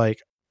 where it's like,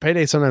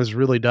 Payday sometimes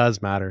really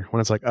does matter when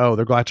it's like, oh,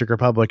 they're Galactic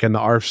Republic and the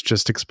ARFs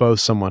just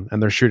exposed someone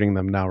and they're shooting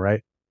them now,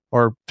 right?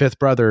 Or Fifth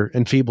Brother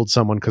enfeebled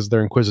someone because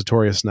they're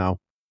Inquisitorious now.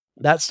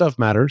 That stuff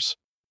matters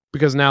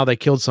because now they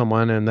killed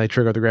someone and they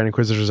triggered the Grand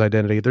Inquisitor's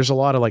identity. There's a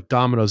lot of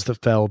dominoes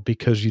that fell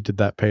because you did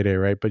that Payday,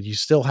 right? But you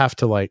still have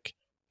to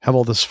have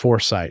all this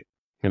foresight,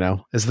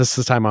 is this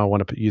the time I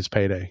want to use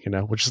Payday,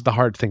 which is the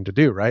hard thing to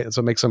do, right? And so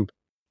it makes them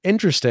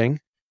interesting.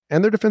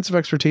 And their defensive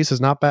expertise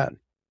is not bad,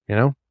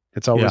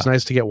 It's always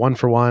nice to get 1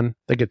 for 1.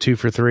 They get 2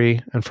 for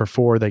 3, and for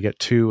 4 they get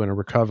 2 and a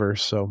recover.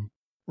 So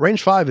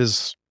range 5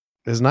 is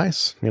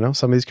nice.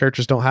 Some of these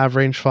characters don't have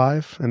range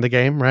 5 in the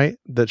game, right?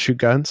 That shoot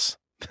guns.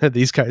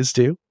 These guys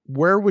do.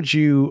 Where would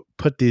you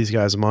put these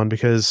guys, Amon?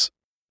 Because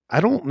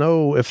I don't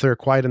know if they're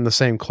quite in the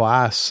same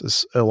class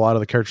as a lot of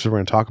the characters we're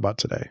going to talk about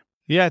today.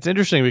 Yeah, it's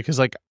interesting because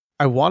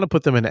I want to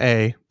put them in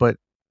A, but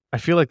I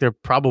feel like they're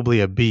probably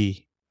a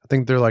B. I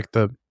think they're like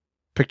the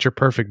picture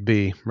perfect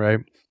B, right?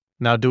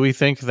 Now, do we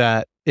think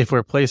that if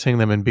we're placing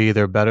them in B,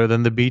 they're better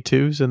than the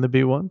B2s and the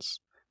B1s?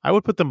 I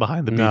would put them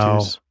behind the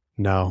B2s.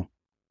 No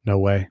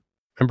way.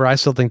 Remember, I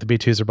still think the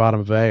B2s are bottom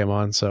of A,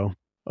 Amon, so.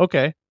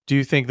 Okay. Do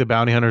you think the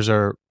bounty hunters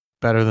are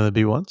better than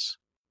the B1s?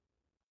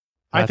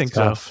 I think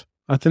tough. So.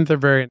 I think they're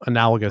very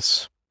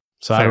analogous,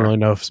 so Fair. I don't really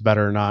know if it's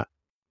better or not.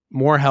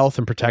 More health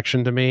and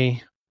protection to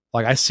me.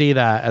 I see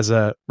that as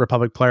a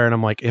Republic player, and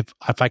I'm like, if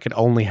I could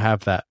only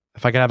have that,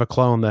 if I could have a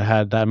clone that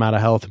had that amount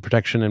of health and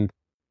protection and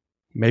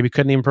maybe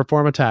couldn't even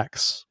perform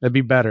attacks, it'd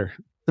be better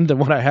than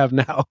what I have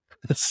now.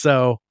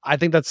 So I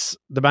think that's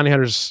the bounty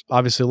hunters,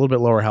 obviously a little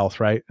bit lower health,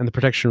 right? And the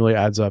protection really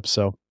adds up.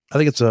 So I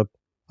think it's a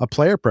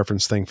player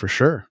preference thing for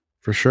sure.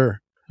 For sure.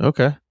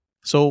 Okay.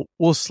 So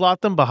we'll slot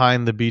them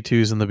behind the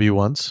B2s and the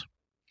B1s.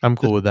 I'm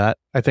cool with that.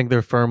 I think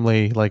they're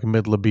firmly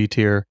middle of B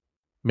tier,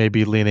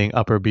 maybe leaning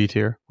upper B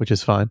tier, which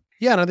is fine.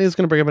 Yeah, and I think it's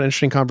going to bring up an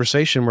interesting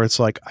conversation where it's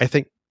I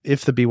think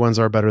if the B1s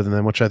are better than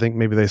them, which I think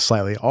maybe they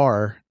slightly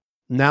are,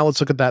 now let's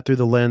look at that through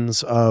the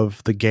lens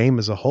of the game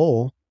as a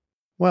whole.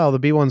 Well, the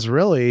B1s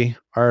really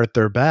are at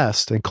their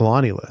best in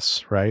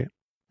Colonialists, right?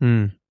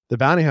 The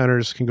bounty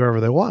hunters can go wherever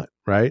they want,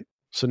 right?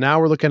 So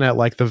now we're looking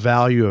at the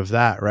value of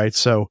that, right?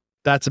 So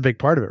that's a big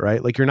part of it, right?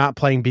 You're not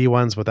playing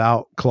B1s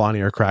without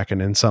Kalani or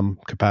Kraken in some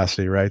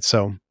capacity, right?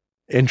 So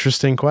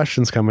interesting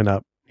questions coming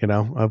up,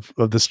 of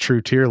this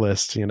true tier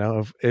list,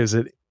 of is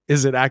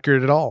it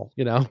accurate at all,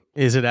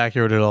 Is it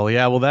accurate at all?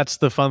 Yeah, well, that's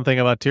the fun thing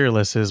about tier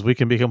lists is we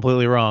can be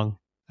completely wrong,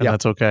 and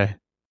that's okay.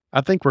 I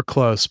think we're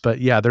close,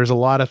 but yeah, there's a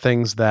lot of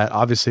things that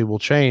obviously will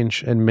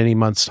change in many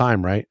months'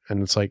 time, right?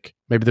 And it's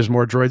maybe there's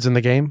more droids in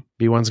the game,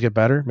 B1s get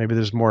better. Maybe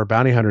there's more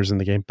bounty hunters in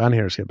the game, bounty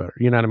hunters get better.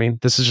 You know what I mean?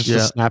 This is just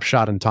a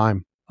snapshot in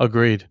time.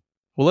 Agreed.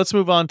 Well, let's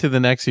move on to the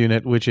next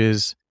unit, which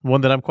is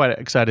one that I'm quite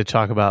excited to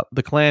talk about,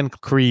 the Clan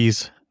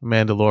Kryze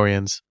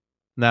Mandalorians.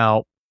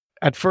 Now,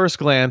 at first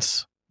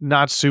glance,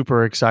 not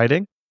super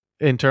exciting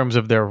in terms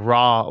of their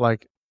raw,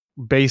 like,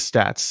 base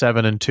stats,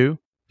 7 and 2.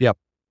 Yep.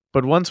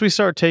 But once we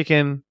start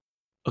taking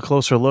a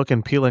closer look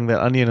and peeling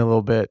the onion a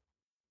little bit,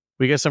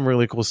 we get some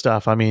really cool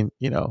stuff. I mean,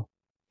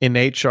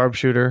 innate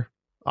sharpshooter,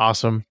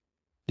 awesome.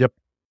 Yep.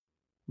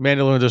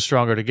 Mandalorians are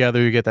stronger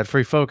together. You get that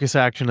free focus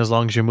action as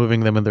long as you're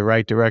moving them in the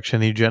right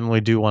direction. You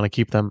generally do want to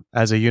keep them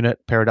as a unit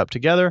paired up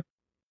together.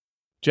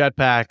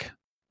 Jetpack,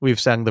 we've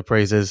sang the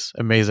praises.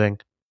 Amazing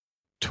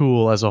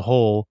tool as a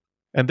whole.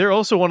 And they're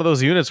also one of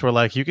those units where,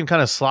 like, you can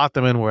kind of slot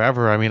them in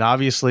wherever. I mean,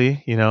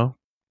 obviously,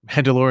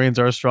 Mandalorians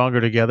are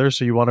stronger together,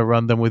 so you want to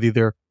run them with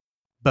either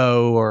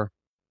Bo or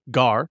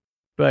Gar.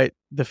 But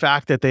the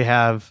fact that they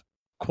have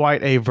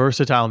quite a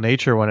versatile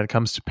nature when it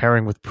comes to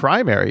pairing with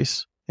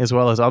primaries, as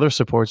well as other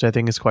supports, I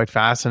think is quite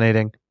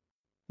fascinating.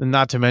 And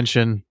not to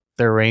mention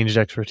their ranged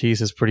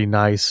expertise is pretty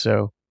nice.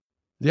 So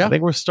yeah, I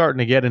think we're starting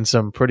to get in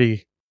some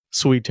pretty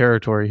sweet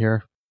territory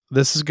here.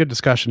 This is a good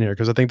discussion here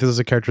because I think this is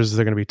a characters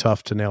that are going to be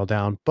tough to nail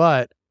down.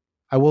 But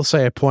I will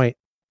say a point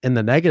in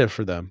the negative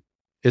for them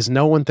is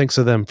no one thinks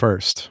of them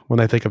first when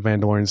they think of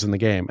Mandalorians in the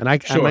game. And I'm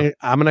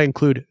going to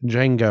include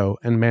Jango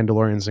and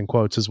Mandalorians in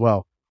quotes as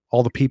well.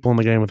 All the people in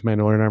the game with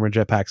Mandalorian armor and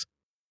jetpacks,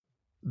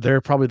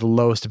 they're probably the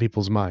lowest of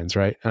people's minds,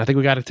 right? And I think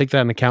we got to take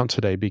that into account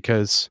today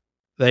because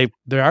they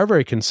are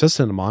very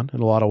consistent, Amon,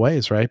 in a lot of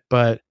ways, right?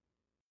 But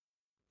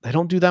they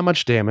don't do that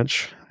much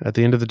damage at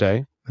the end of the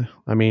day.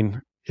 I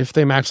mean, if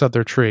they max out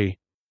their tree,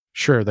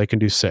 sure, they can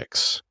do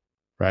 6,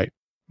 right?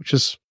 Which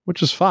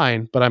is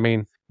fine. But I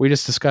mean, we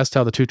just discussed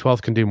how the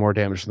 212th can do more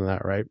damage than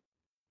that, right?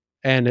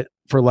 And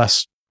for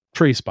less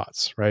tree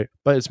spots, right?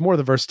 But it's more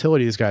the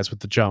versatility of these guys with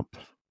the jump,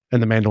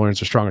 and the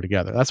Mandalorians are stronger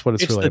together. That's what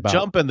it's really about. It's the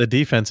jump and the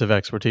defensive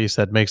expertise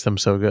that makes them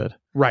so good.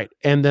 Right.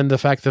 And then the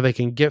fact that they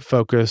can get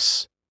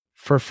focus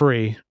for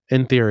free,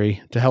 in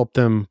theory, to help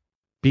them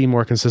be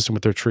more consistent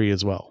with their tree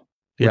as well,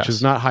 which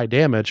is not high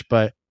damage,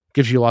 but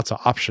gives you lots of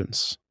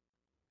options.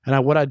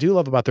 And what I do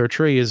love about their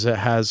tree is it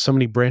has so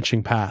many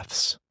branching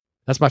paths.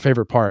 That's my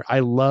favorite part.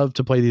 I love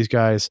to play these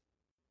guys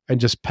and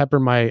just pepper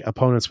my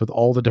opponents with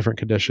all the different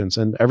conditions.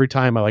 And every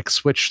time I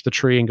switch the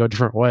tree and go a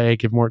different way,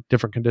 give more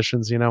different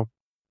conditions, So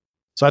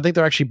I think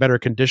they're actually better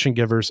condition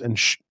givers and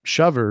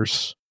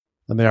shovers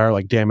than they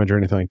are damage or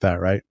anything like that,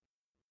 right?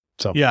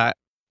 So yeah.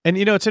 And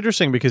it's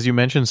interesting because you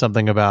mentioned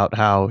something about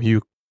how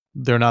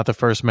they're not the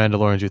first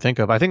Mandalorians you think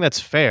of. I think that's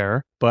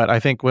fair, but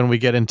I think when we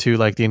get into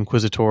the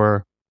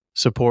Inquisitor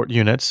support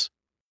units,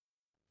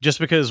 just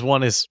because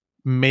one is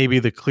maybe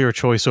the clear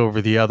choice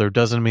over the other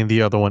doesn't mean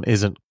the other one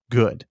isn't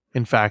good.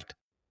 In fact,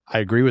 I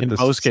agree with in this.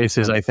 most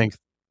cases, I think,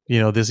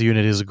 this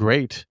unit is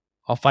great.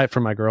 I'll fight for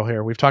my girl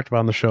here. We've talked about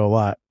on the show a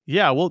lot.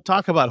 Yeah, we'll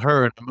talk about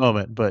her in a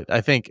moment, but I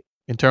think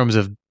in terms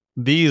of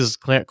these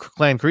Clan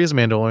Kryze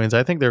Mandalorians,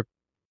 I think they're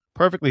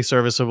perfectly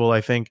serviceable.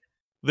 I think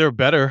they're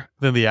better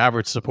than the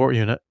average support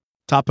unit.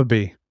 Top of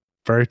B.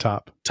 Very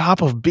top.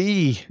 Top of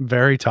B.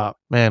 Very top.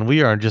 Man,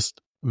 we are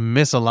just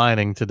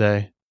misaligning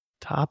today.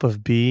 Top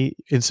of B.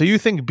 And so you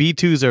think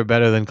B2s are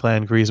better than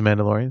Clan Kryze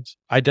Mandalorians?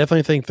 I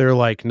definitely think they're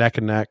neck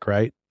and neck,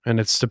 right? And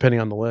it's depending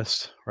on the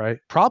list, right?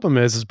 Problem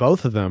is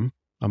both of them,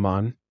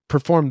 Amon,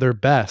 perform their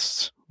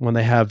best when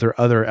they have their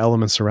other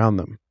elements around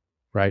them,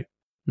 right?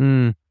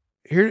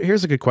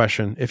 Here's a good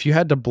question. If you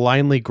had to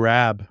blindly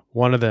grab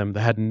one of them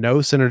that had no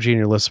synergy in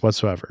your list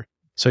whatsoever,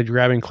 so you're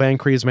grabbing Clan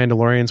Kryze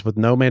Mandalorians with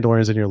no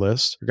Mandalorians in your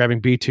list, you're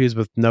grabbing B2s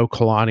with no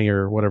Kalani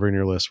or whatever in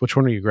your list, which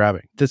one are you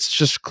grabbing? That's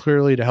just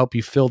clearly to help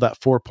you fill that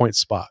 4-point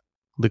spot.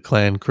 The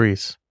Clan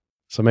Kryze.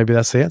 So maybe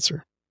that's the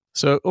answer.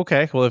 So,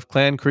 okay, well, if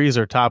Clan Kryze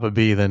are top of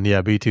B, then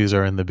yeah, B2s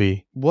are in the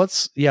B.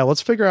 Let's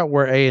figure out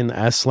where A and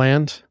S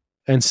land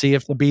and see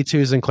if the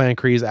B2s and Clan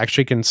Kryze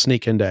actually can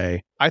sneak into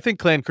A. I think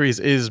Clan Kryze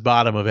is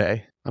bottom of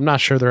A. I'm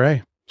not sure they're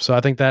A. So I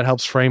think that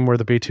helps frame where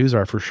the B2s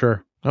are for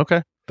sure.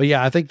 Okay. But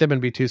yeah, I think them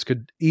and B2s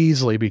could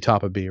easily be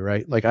top of B,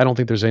 right? I don't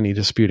think there's any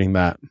disputing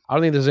that. I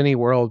don't think there's any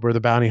world where the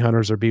bounty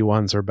hunters or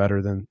B1s are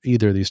better than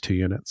either of these two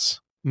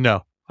units.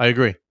 No, I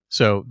agree.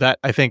 So that,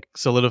 I think,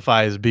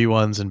 solidifies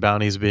B1s and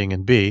bounties being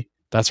in B.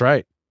 That's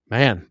right.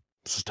 Man,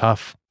 this is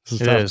tough.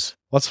 It is.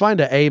 Let's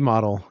find an A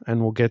model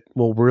and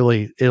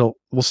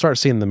we'll start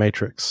seeing the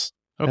matrix.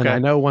 Okay. And I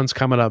know one's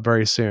coming up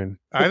very soon.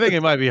 I think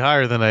it might be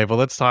higher than A, but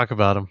let's talk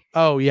about him.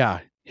 Oh, yeah.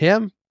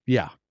 Him?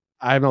 Yeah.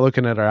 I'm not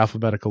looking at our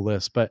alphabetical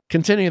list, but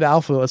continue the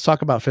alpha. Let's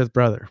talk about Fifth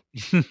Brother.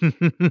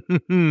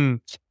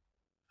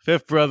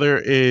 Fifth Brother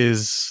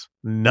is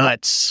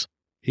nuts.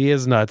 He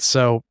is nuts.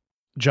 So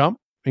jump,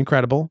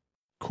 incredible.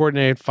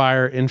 Coordinated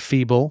fire,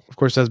 enfeeble. Of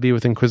course, that's be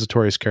with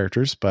Inquisitorious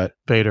characters, but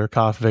Vader,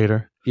 Koth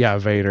Vader. Yeah,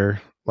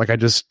 Vader. I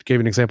just gave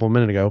an example a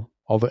minute ago.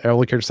 All the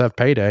characters have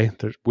payday.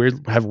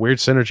 Have weird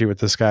synergy with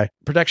this guy.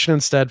 Protection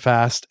and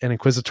steadfast and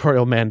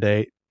inquisitorial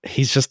mandate.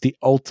 He's just the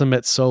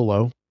ultimate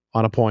solo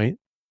on a point.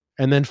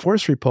 And then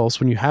force repulse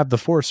when you have the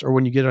force or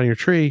when you get on your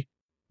tree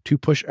to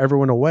push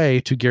everyone away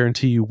to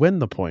guarantee you win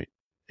the point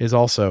is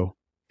also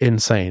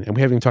insane. And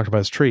we haven't even talked about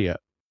his tree yet.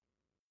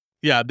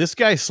 Yeah, this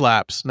guy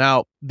slaps.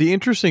 Now, the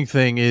interesting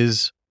thing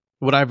is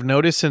what I've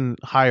noticed in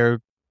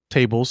higher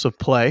tables of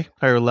play,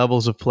 higher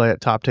levels of play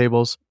at top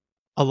tables,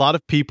 A lot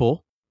of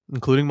people,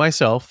 including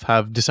myself,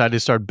 have decided to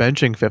start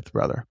benching Fifth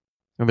Brother.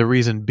 And the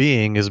reason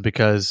being is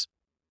because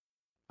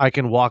I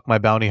can walk my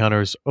bounty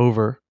hunters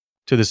over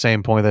to the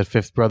same point that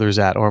Fifth Brother's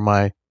at, or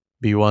my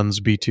B1s,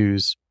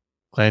 B2s,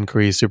 Clan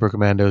Kree, Super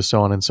Commandos,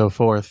 so on and so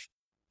forth,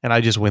 and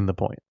I just win the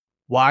point.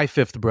 Why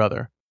Fifth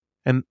Brother?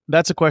 And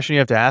that's a question you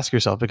have to ask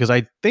yourself, because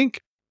I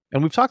think,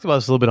 and we've talked about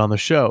this a little bit on the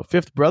show,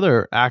 Fifth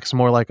Brother acts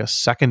more like a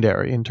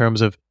secondary in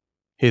terms of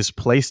his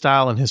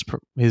playstyle and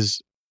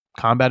his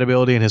combat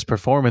ability and his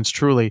performance,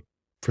 truly.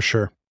 For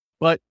sure.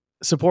 But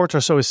supports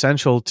are so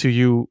essential to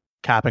you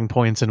capping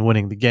points and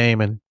winning the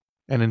game, and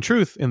in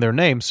truth, in their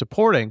name,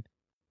 supporting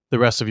the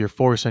rest of your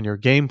force and your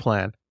game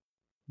plan.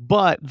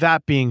 But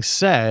that being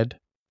said,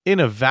 in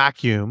a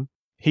vacuum,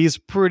 he's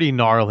pretty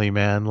gnarly,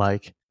 man.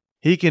 Like,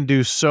 he can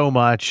do so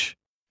much.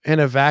 In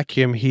a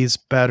vacuum, he's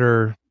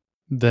better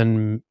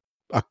than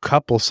a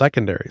couple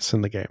secondaries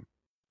in the game.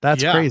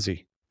 That's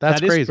crazy.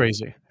 That is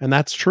crazy. And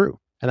that's true.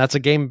 And that's a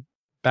game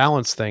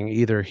balance thing.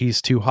 Either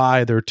he's too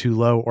high, they're too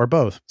low, or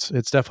both.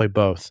 It's definitely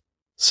both.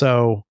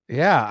 So,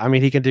 yeah, I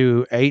mean, he can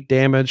do 8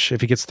 damage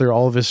if he gets through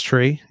all of his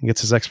tree and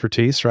gets his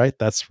expertise, right?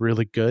 That's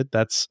really good.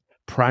 That's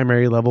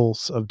primary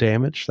levels of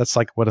damage. That's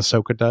like what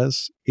Ahsoka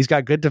does. He's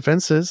got good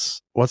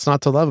defenses. What's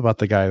not to love about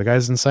the guy? The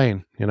guy's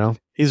insane, you know?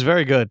 He's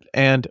very good.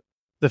 And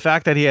the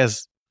fact that he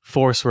has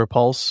force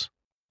repulse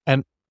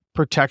and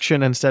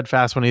protection and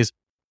steadfast when he's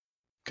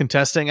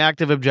contesting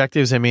active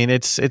objectives, I mean,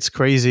 it's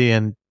crazy.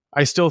 And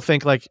I still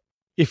think, like,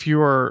 if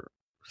you're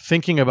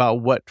thinking about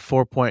what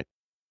 4-point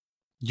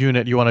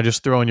unit you want to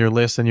just throw in your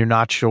list and you're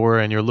not sure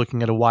and you're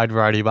looking at a wide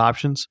variety of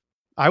options,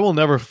 I will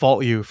never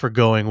fault you for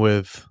going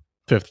with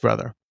Fifth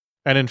Brother.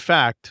 And in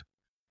fact,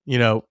 you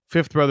know,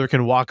 Fifth Brother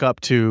can walk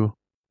up to,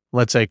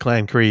 let's say,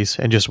 Clan Kreese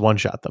and just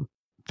one-shot them.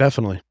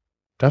 Definitely.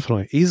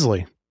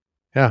 Easily.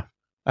 Yeah.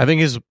 I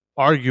think he's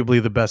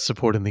arguably the best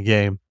support in the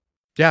game.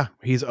 Yeah,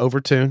 he's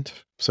overtuned.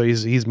 So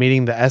he's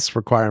meeting the S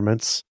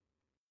requirements.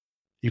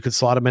 You could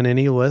slot him in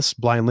any list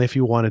blindly if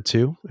you wanted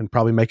to and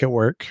probably make it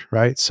work,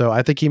 right? So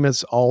I think he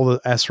meets all the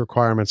S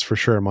requirements for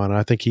sure, Mono.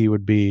 I think he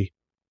would be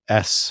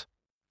S.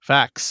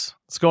 Facts.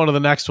 Let's go on to the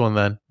next one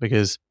then,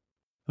 because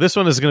this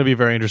one is going to be a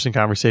very interesting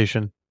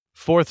conversation.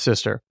 Fourth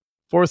Sister.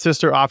 Fourth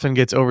Sister often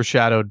gets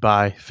overshadowed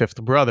by Fifth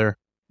Brother,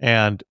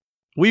 and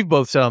we've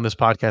both said on this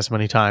podcast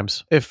many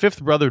times, if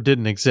Fifth Brother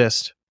didn't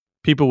exist,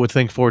 people would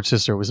think Fourth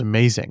Sister was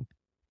amazing.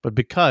 But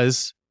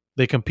because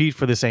they compete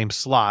for the same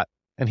slot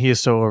and he is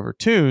so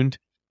overtuned,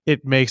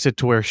 it makes it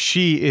to where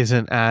she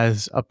isn't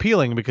as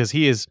appealing because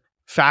he is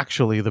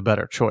factually the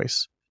better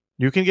choice.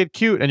 You can get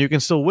cute and you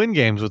can still win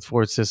games with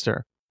Fourth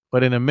Sister,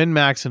 but in a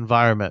min-max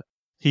environment,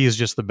 he is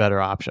just the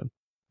better option,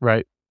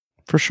 right?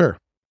 For sure.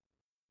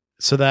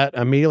 So that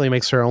immediately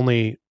makes her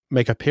only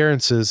make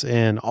appearances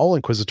in all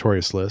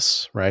Inquisitorius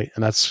lists, right?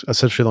 And that's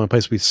essentially the only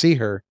place we see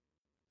her.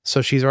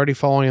 So she's already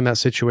falling in that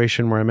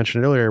situation where I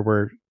mentioned earlier,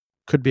 where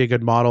could be a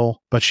good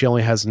model, but she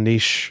only has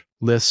niche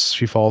lists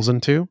she falls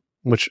into,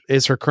 which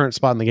is her current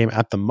spot in the game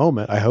at the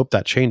moment. I hope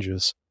that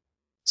changes.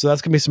 So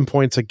that's going to be some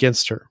points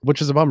against her,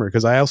 which is a bummer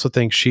because I also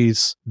think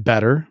she's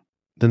better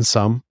than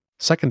some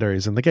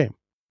secondaries in the game,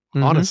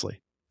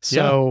 honestly.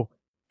 So,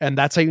 and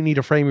that's how you need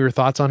to frame your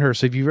thoughts on her.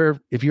 So if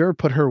you ever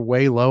put her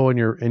way low in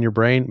your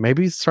brain,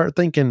 maybe start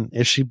thinking,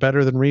 is she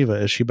better than Reva?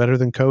 Is she better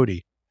than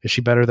Cody? Is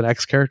she better than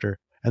X character?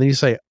 And then you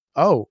say,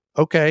 oh,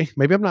 okay,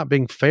 maybe I'm not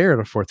being fair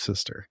to Fourth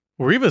Sister.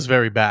 Reva's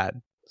very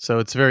bad, so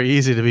it's very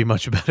easy to be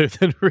much better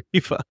than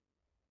Reva.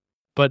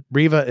 But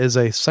Reva is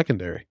a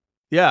secondary.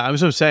 Yeah, I'm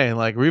just saying,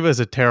 like, Reva is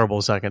a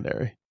terrible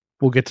secondary.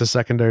 We'll get to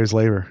secondaries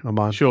later,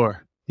 Amon.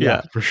 Sure.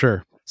 Yeah, for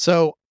sure.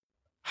 So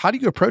how do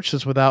you approach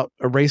this without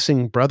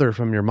erasing Brother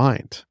from your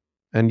mind?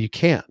 And you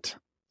can't.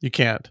 You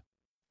can't.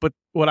 But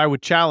what I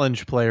would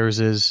challenge players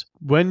is,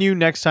 when you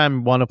next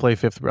time want to play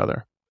Fifth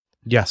Brother,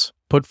 yes,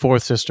 put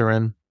Fourth Sister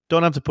in.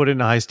 Don't have to put it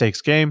in a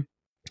high-stakes game.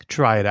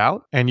 Try it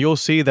out, and you'll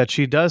see that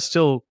she does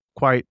still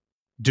quite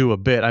do a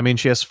bit. I mean,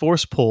 she has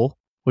Force Pull,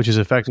 which is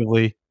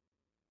effectively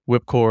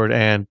Whipcord,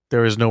 and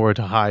there is nowhere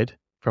to hide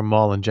from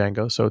Maul and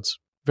Jango, so it's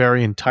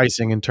very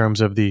enticing in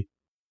terms of the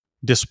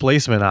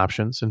displacement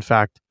options. In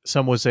fact,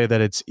 some would say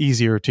that it's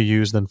easier to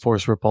use than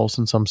Force Repulse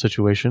in some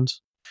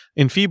situations.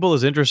 Enfeeble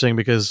is interesting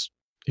because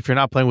if you're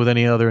not playing with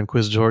any other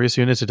Inquisitorius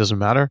units, it doesn't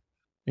matter.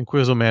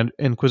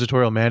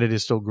 Inquisitorial Mandate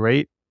is still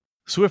great.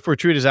 Swift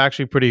Retreat is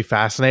actually pretty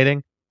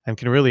fascinating and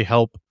can really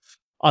help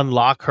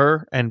unlock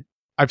her. And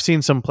I've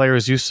seen some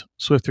players use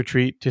Swift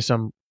Retreat to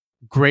some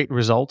great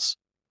results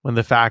when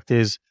the fact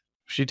is,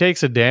 if she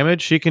takes a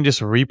damage, she can just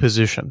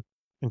reposition.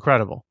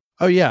 Incredible.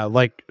 Oh, yeah.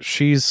 Like,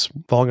 she's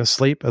falling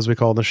asleep, as we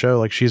call in the show.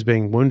 Like, she's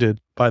being wounded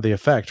by the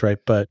effect, right?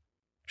 But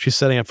she's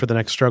setting up for the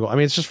next struggle. I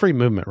mean, it's just free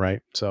movement, right?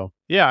 So,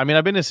 yeah, I mean,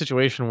 I've been in a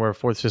situation where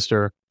Fourth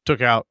Sister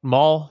took out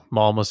Maul.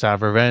 Maul must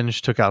have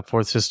revenge, took out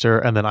Fourth Sister,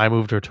 and then I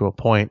moved her to a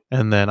point,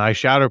 and then I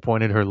shadow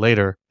pointed her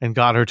later and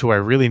got her to where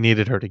I really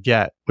needed her to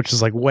get. Which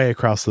is like way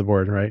across the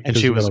board, right? And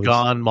she was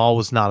gone. Maul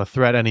was not a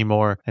threat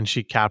anymore, and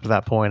she capped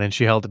that point, and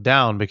she held it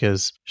down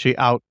because she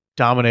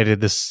out-dominated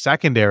this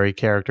secondary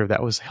character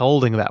that was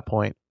holding that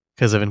point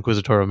because of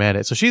Inquisitorial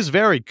Mandate. So she's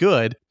very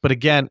good. But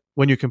again,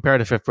 when you compare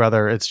to Fifth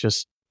Brother, it's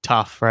just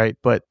tough, right?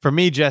 But for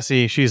me,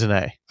 Jessie, she's an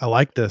A. I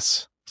like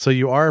this. So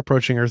you are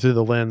approaching her through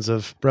the lens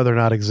of Brother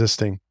not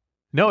existing.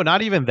 No,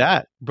 not even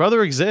that.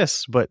 Brother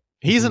exists, but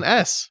he's an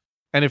S.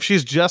 And if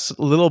she's just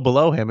a little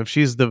below him, if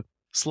she's the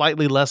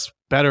slightly less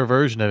better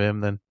version of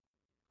him, then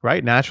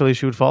right, naturally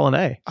she would fall an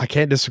A. I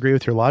can't disagree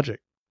with your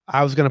logic.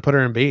 I was going to put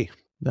her in B.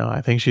 No,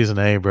 I think she's an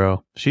A,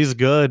 bro. She's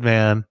good,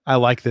 man. I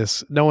like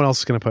this. No one else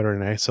is going to put her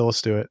in A, so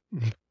let's do it.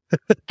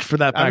 For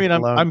that fact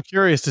alone. I'm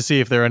curious to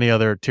see if there are any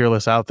other tier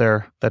lists out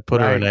there that put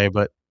her in A,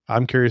 but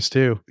I'm curious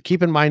too.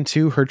 Keep in mind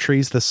too, her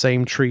tree's the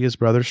same tree as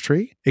Brother's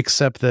tree,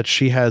 except that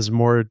she has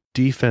more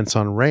defense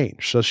on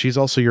range. So she's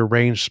also your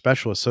range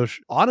specialist. So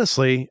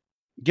honestly,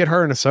 get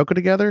her and Ahsoka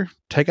together,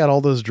 take out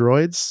all those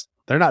droids.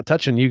 They're not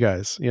touching you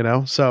guys, you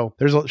know? So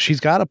she's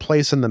got a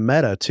place in the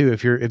meta too.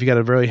 If you got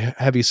a very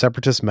heavy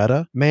separatist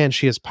meta, man,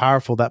 she is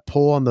powerful. That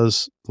pull on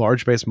those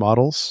large base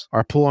models,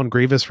 our pull on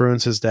Grievous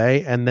ruins his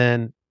day. And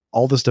then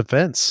all this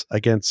defense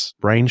against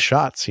range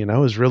shots, you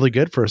know, is really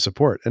good for a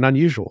support and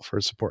unusual for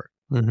a support.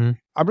 Mm-hmm.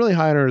 I'm really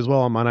high on her as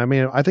well on mine. I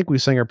mean, I think we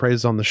sang her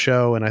praises on the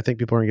show, and I think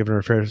people are giving her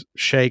a fair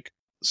shake.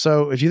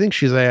 So if you think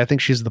she's A, I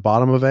think she's the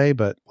bottom of A,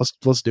 but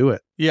let's do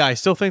it. Yeah, I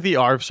still think the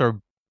ARFs are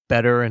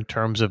better in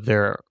terms of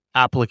their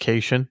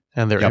application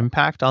and their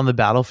impact on the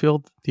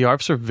battlefield. The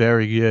ARFs are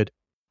very good.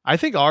 I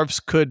think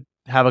ARFs could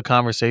have a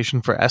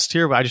conversation for S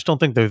tier, but I just don't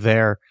think they're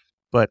there,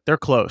 but they're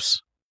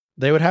close.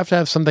 They would have to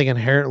have something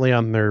inherently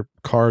on their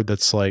card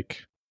that's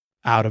like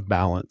out of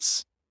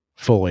balance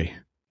fully,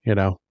 you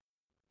know?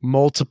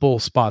 Multiple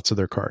spots of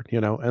their card, you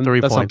know, and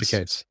 3 that's points. not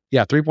the case.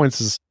 Yeah, 3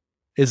 points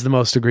is the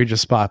most egregious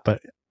spot, but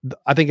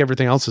I think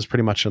everything else is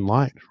pretty much in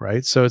line,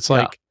 right? So it's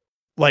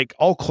like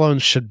all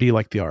clones should be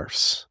like the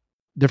ARFs,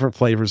 different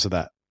flavors of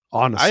that.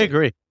 Honestly, I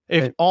agree.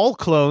 If all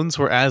clones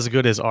were as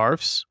good as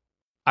ARFs,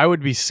 I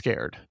would be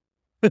scared.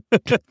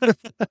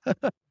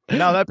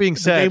 Now that being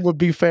said, the game would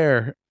be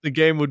fair. The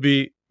game would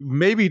be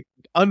maybe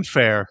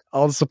unfair.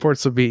 All the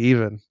supports would be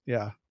even.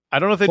 Yeah. I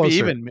don't know if they'd be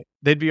even.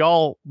 They'd be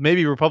all,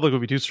 maybe Republic would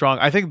be too strong.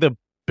 I think the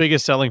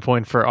biggest selling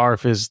point for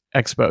ARF is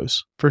Expos.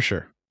 For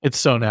sure. It's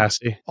so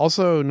nasty.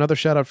 Also, another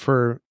shout out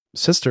for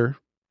Sister.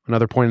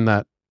 Another point in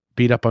that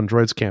beat up on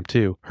Droids Camp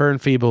too. Her and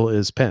Feeble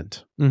is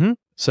pent. Mm-hmm.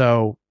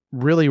 So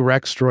really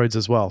wrecks droids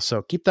as well.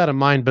 So keep that in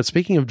mind. But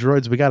speaking of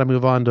droids, we got to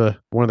move on to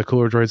one of the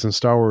cooler droids in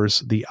Star Wars,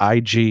 the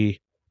IG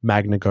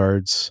Magna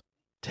Guards.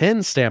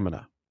 10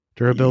 stamina.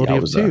 Durability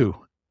of 2.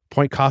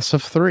 Point cost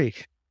of 3.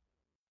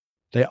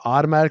 They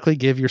automatically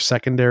give your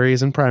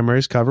secondaries and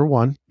primaries cover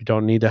 1. You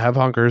don't need to have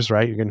hunkers,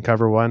 right? You can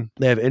cover 1.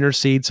 They have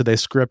intercede, so they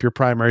screw up your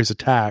primaries'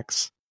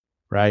 attacks,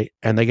 right?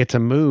 And they get to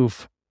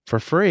move for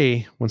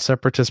free when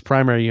Separatist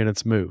primary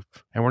units move.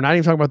 And we're not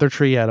even talking about their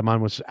tree yet,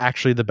 Amon, which is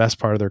actually the best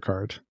part of their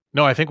card.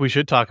 No, I think we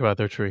should talk about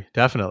their tree.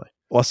 Definitely.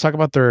 Let's talk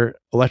about their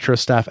Electro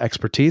Staff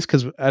expertise,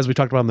 because as we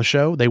talked about on the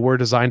show, they were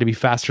designed to be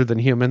faster than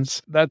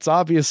humans. That's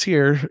obvious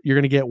here. You're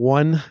going to get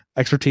 1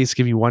 expertise to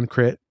give you 1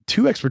 crit,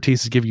 2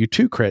 expertise to give you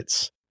 2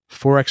 crits,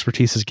 4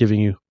 expertise is giving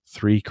you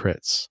 3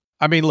 crits.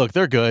 I mean, look,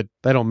 they're good.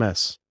 They don't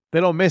miss. They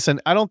don't miss. And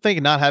I don't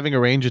think not having a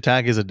range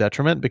attack is a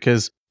detriment,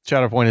 because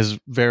Shatterpoint is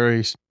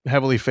very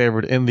heavily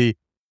favored in the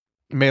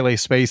melee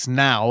space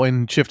now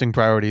in shifting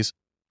priorities.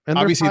 And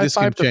obviously this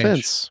can change.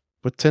 Defense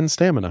with 10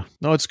 stamina.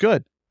 No, it's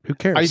good. Who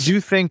cares? I do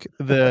think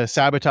the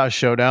Sabotage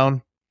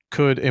Showdown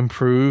could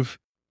improve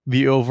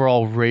the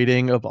overall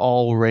rating of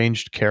all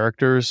ranged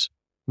characters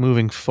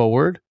moving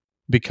forward,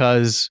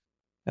 because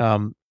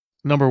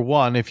number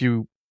one, if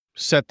you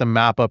set the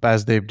map up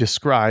as they've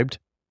described,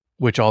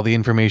 which all the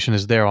information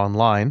is there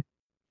online,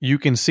 you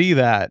can see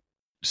that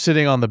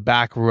sitting on the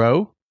back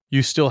row,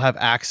 you still have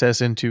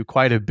access into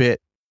quite a bit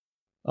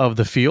of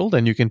the field,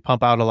 and you can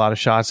pump out a lot of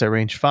shots at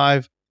range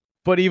 5.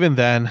 But even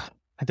then,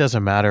 it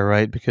doesn't matter,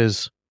 right?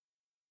 Because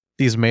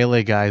these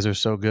melee guys are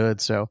so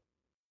good. So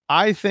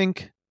I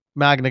think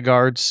Magna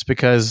Guards,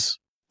 because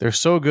they're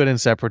so good in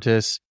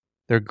Separatists,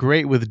 they're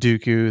great with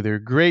Dooku, they're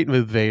great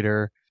with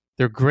Vader,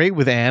 they're great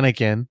with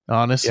Anakin,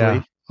 honestly.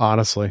 Yeah,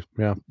 honestly,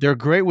 yeah. They're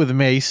great with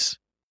Mace.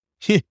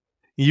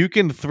 You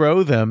can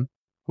throw them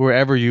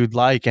wherever you'd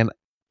like, and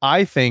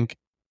I think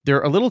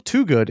they're a little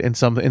too good in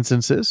some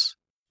instances.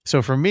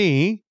 So for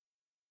me,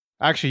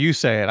 actually, you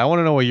say it. I want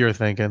to know what you're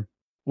thinking.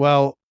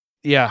 Well,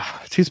 yeah,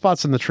 2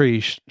 spots in the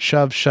tree,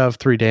 shove,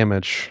 3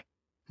 damage.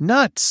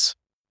 Nuts.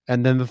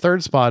 And then the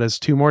third spot is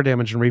 2 more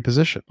damage and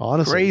reposition.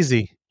 Honestly.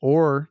 Crazy.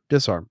 Or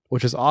disarm,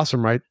 which is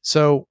awesome, right?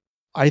 So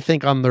I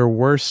think on their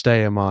worst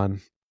day,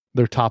 Amon,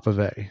 they're top of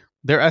A.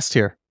 They're S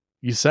tier.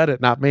 You said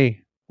it, not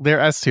me. They're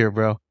S tier,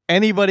 bro.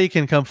 Anybody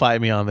can come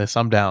fight me on this.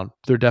 I'm down.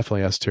 They're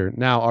definitely S tier.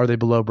 Now, are they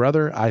below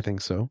Brother? I think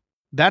so.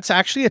 That's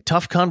actually a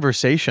tough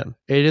conversation.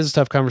 It is a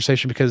tough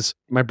conversation because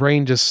my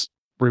brain just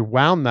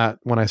rewound that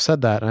when I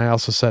said that. And I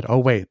also said, oh,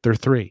 wait, they're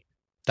 3.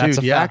 That's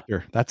a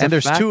factor. And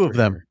there's 2 of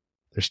them.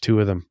 There's 2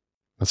 of them.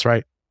 That's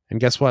right. And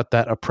guess what?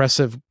 That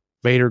oppressive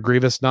Vader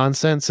Grievous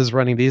nonsense is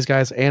running these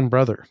guys and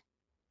Brother.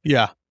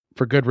 Yeah.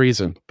 For good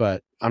reason.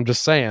 But I'm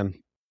just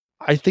saying,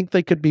 I think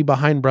they could be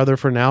behind Brother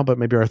for now, but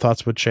maybe our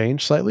thoughts would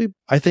change slightly.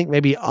 I think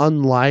maybe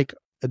unlike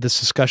this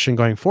discussion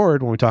going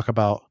forward, when we talk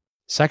about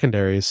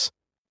secondaries,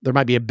 there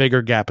might be a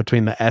bigger gap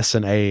between the S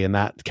and A in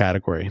that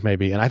category,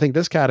 maybe. And I think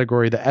this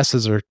category, the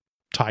S's are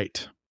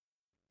tight.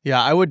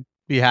 Yeah, I would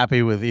be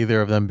happy with either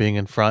of them being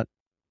in front.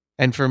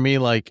 And for me,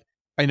 like,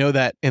 I know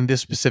that in this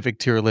specific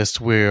tier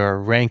list, we're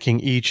ranking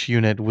each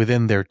unit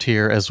within their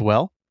tier as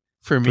well.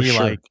 For me,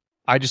 sure. like,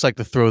 I just like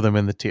to throw them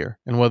in the tier.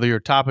 And whether you're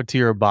top of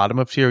tier or bottom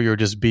of tier, you're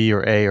just B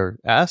or A or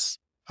S.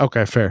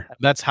 Okay, fair.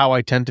 That's how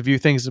I tend to view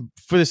things.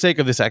 For the sake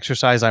of this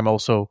exercise,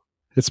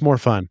 It's more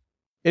fun.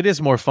 It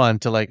is more fun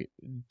to like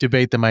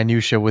debate the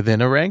minutia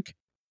within a rank.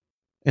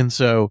 And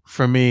so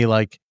for me,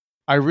 like,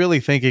 I really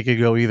think it could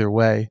go either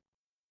way.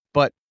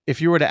 But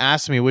if you were to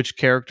ask me which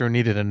character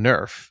needed a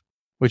nerf,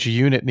 which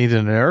unit needed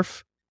a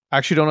nerf, I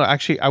actually don't know.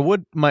 Actually,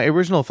 my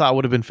original thought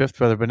would have been Fifth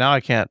Brother, but now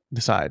I can't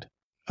decide.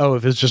 Oh,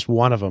 if it's just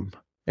one of them.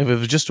 If it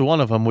was just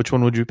one of them, which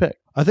one would you pick?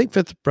 I think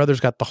Fifth Brother's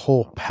got the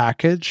whole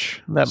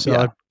package.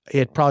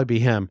 It'd probably be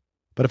him.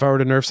 But if I were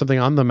to nerf something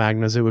on the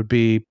Magnas, it would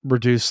be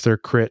reduce their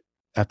crit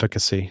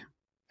efficacy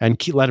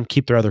and let them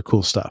keep their other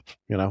cool stuff,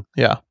 you know?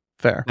 Yeah,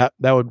 fair.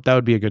 That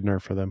would be a good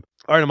nerf for them.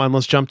 All right, Amon,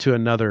 let's jump to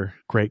another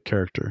great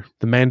character,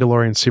 the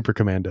Mandalorian Super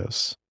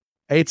Commandos.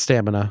 8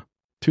 stamina,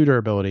 2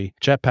 durability,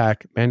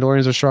 jetpack.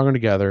 Mandalorians are stronger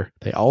together.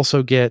 They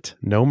also get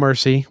no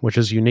mercy, which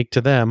is unique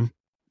to them,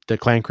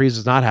 that Clan Kreese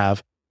does not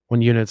have.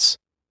 When units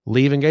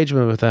leave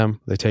engagement with them,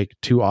 they take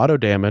 2 auto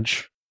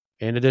damage.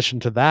 In addition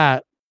to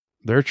that,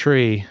 their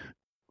tree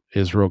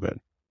is real good.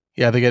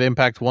 Yeah, they get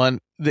impact 1.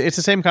 It's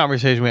the same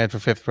conversation we had for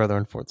Fifth Brother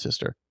and Fourth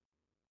Sister.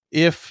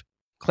 If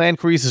Clan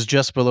Kreese is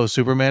just below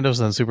Supermandos,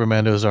 then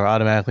Supermandos are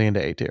automatically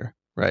into A tier,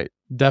 right?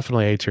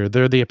 Definitely A tier.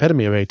 They're the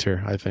epitome of A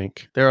tier, I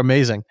think. They're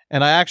amazing.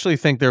 And I actually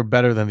think they're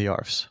better than the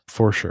ARFs.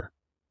 For sure.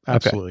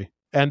 Absolutely. Okay.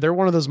 And they're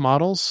one of those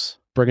models,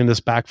 bringing this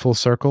back full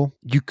circle.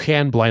 You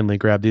can blindly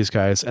grab these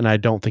guys, and I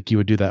don't think you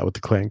would do that with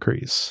the Clan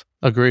Kreese.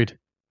 Agreed.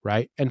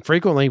 Right? And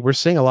frequently, we're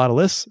seeing a lot of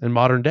lists in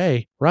modern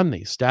day run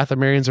these.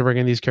 Dathomirians are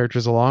bringing these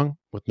characters along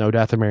with no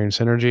Dathomirian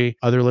synergy.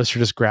 Other lists are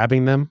just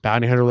grabbing them.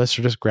 Bounty Hunter lists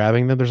are just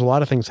grabbing them. There's a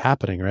lot of things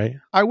happening, right?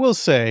 I will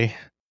say,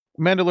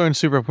 Mandalorian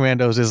Super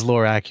Commandos is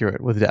lore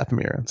accurate with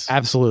Dathomirians.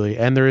 Absolutely.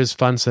 And there is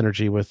fun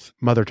synergy with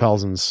Mother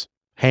Talzin's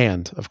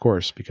hand, of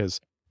course, because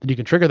you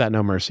can trigger that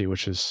no mercy,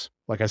 which is,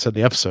 like I said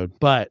in the episode.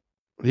 But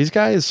these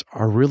guys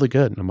are really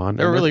good, Amon.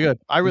 They're really good.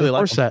 I really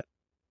like them. Set.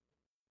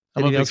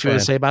 Anything else you want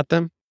to say about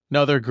them?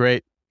 No, they're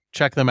great.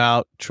 Check them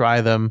out.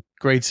 Try them.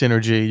 Great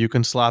synergy. You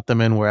can slot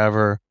them in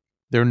wherever.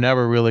 They're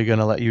never really going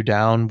to let you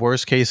down.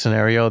 Worst case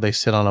scenario, they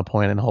sit on a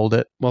point and hold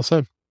it. Well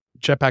said.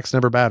 Jetpack's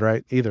never bad,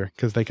 right? Either,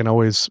 because they can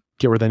always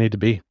get where they need to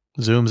be.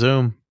 Zoom,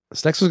 zoom.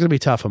 This next one's going to be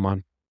tough,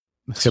 Amon.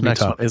 This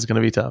next one is going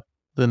to be tough.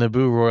 The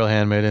Naboo Royal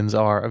Handmaidens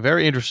are a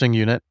very interesting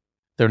unit.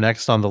 They're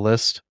next on the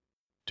list.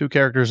 2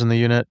 characters in the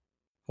unit,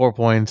 4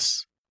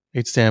 points,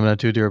 8 stamina,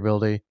 2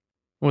 durability. And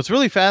what's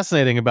really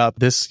fascinating about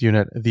this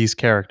unit, these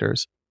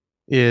characters,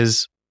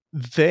 is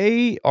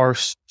they are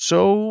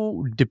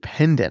so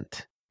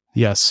dependent.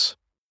 Yes.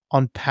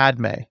 On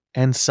Padme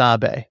and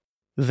Sabe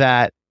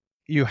that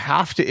you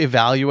have to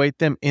evaluate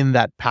them in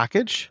that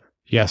package.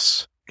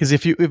 Yes. Because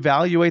if you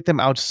evaluate them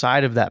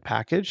outside of that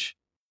package,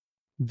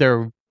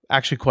 they're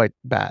actually quite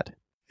bad.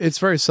 It's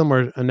very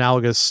similar,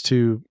 analogous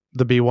to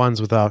the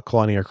B1s without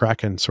Kalani or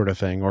Kraken sort of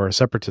thing, or a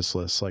separatist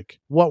list. Like,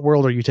 what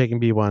world are you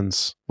taking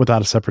B1s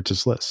without a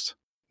separatist list?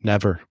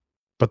 Never.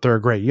 But they're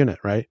a great unit,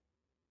 right?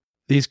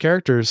 These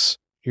characters,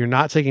 you're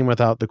not taking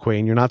without the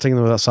Queen, you're not taking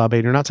them without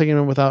Sabe, you're not taking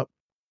them without,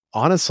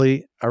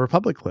 honestly, a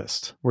Republic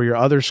list where your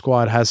other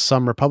squad has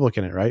some Republic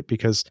in it, right?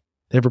 Because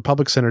they have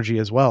Republic synergy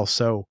as well.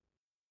 So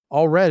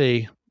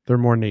already they're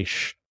more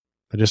niche.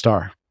 They just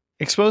are.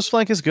 Exposed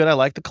flank is good. I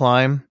like the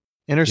climb.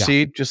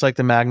 Intercede, just like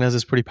the Magnas,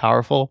 is pretty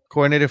powerful.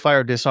 Coordinated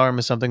fire disarm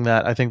is something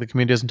that I think the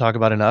community doesn't talk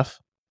about enough.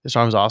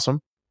 Disarm's awesome.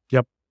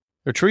 Yep.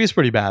 Their tree is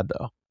pretty bad,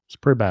 though. It's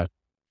pretty bad.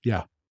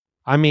 Yeah.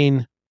 I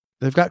mean,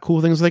 they've got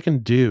cool things they can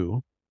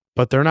do,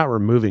 but they're not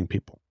removing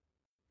people.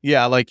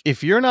 Yeah, like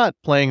if you're not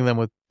playing them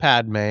with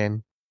Padme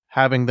and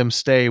having them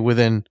stay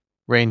within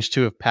range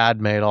 2 of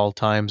Padme at all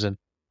times and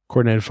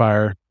coordinated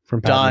fire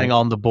from Padme, dying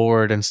on the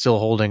board and still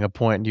holding a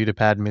point due to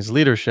Padme's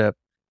leadership,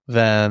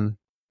 then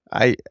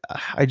I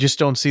just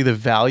don't see the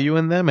value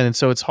in them. And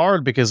so it's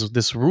hard because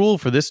this rule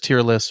for this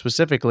tier list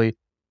specifically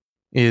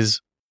is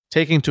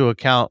taking into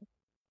account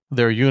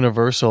their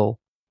universal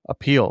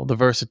appeal, the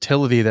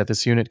versatility that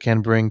this unit can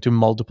bring to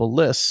multiple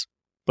lists.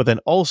 But then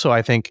also,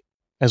 I think,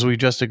 as we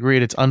just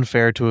agreed, it's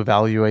unfair to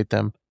evaluate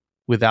them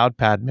without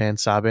Padme and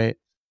Sabe.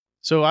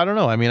 So I don't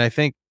know. I mean, I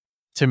think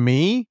to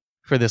me,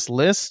 for this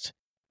list,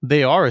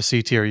 they are a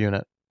C tier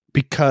unit.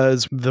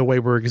 Because the way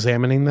we're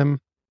examining them?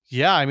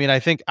 Yeah, I mean, I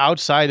think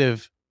outside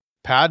of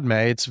Padme,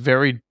 it's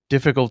very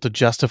difficult to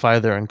justify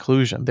their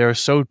inclusion. They're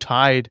so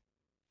tied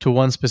to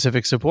one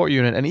specific support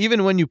unit. And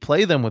even when you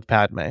play them with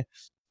Padme,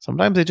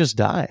 sometimes they just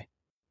die.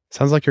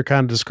 Sounds like you're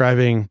kind of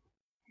describing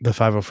the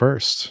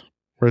 501st,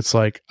 where it's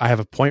like, I have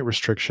a point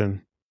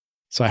restriction,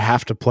 so I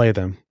have to play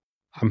them.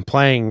 I'm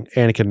playing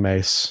Anakin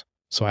Mace,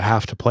 so I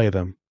have to play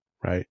them,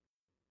 right?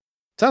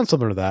 Sounds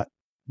similar to that.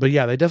 But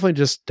yeah, they definitely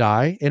just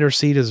die.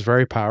 Intercede is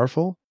very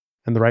powerful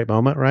in the right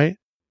moment, right?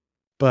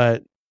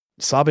 But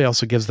Sabe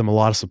also gives them a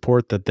lot of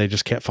support that they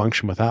just can't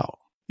function without.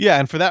 Yeah,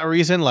 and for that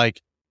reason,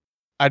 like,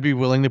 I'd be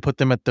willing to put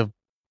them at the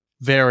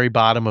very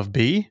bottom of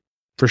B.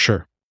 For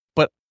sure.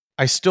 But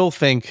I still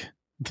think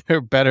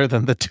they're better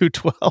than the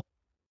 212.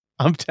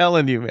 I'm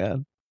telling you,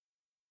 man.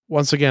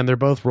 Once again, they're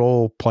both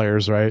role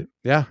players, right?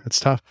 Yeah, it's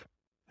tough.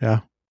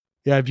 Yeah.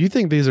 Yeah, if you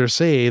think these are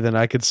C, then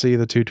I could see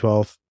the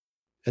 212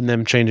 and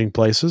them changing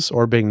places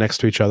or being next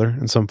to each other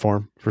in some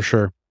form, for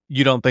sure.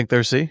 You don't think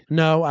they're C?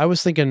 No, I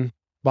was thinking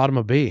bottom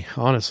of B,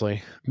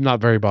 honestly. Not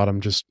very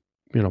bottom, just,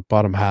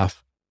 bottom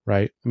half,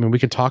 right? I mean, we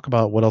can talk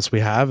about what else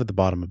we have at the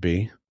bottom of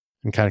B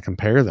and kind of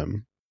compare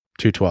them.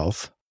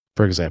 212th,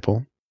 for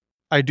example.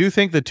 I do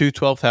think the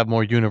 212th have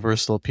more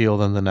universal appeal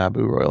than the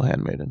Naboo Royal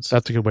Handmaidens.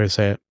 That's a good way to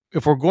say it.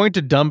 If we're going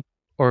to dump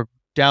or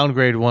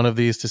downgrade one of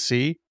these to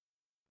C,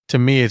 to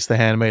me, it's the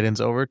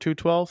Handmaidens over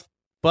 212th.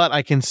 But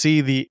I can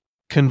see the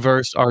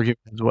converse argument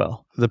as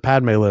well. The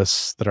Padme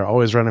lists that are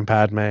always running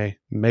Padme,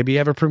 maybe you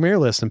have a premier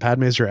list and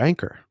Padme is your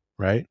anchor,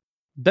 right?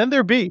 Then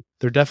they're B.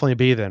 They're definitely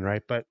B then,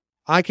 right? But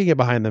I can get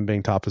behind them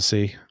being top of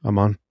C. I'm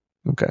on.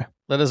 Okay.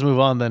 Let us move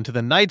on then to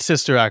the Night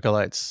Sister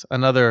Acolytes,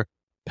 another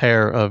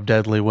pair of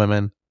deadly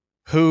women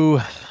who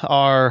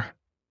are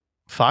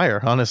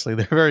fire, honestly.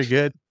 They're very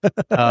good.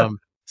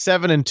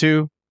 7 and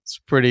 2. It's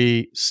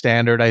pretty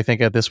standard, I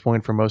think, at this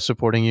point for most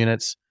supporting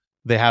units.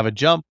 They have a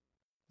jump.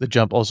 The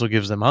jump also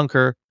gives them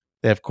hunker.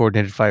 They have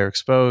coordinated fire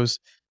expose.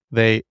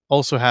 They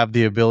also have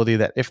the ability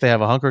that if they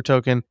have a hunker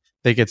token,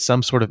 they get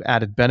some sort of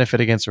added benefit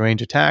against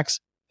range attacks.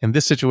 In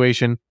this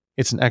situation,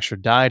 it's an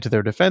extra die to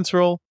their defense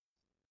roll.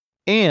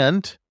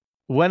 And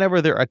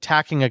whenever they're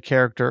attacking a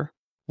character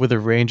with a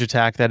range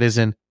attack that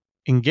isn't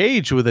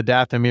engaged with a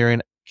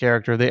Dathomirian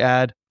character, they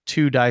add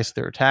 2 dice to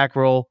their attack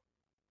roll,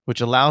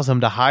 which allows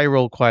them to high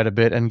roll quite a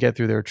bit and get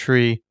through their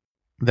tree.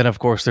 Then, of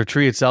course, their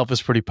tree itself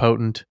is pretty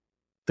potent.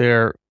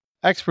 Their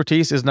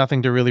expertise is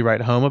nothing to really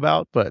write home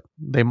about, but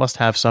they must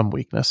have some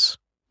weakness.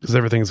 Because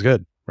everything's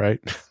good, right?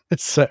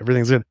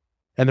 Everything's good.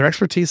 And their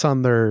expertise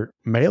on their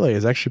melee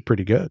is actually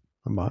pretty good.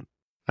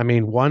 I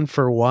mean, 1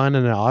 for 1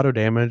 and an auto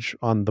damage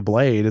on the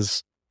blade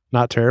is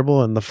not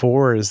terrible. And the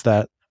 4 is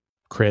that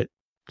crit,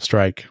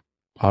 strike,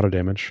 auto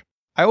damage.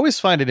 I always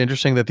find it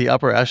interesting that the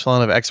upper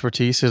echelon of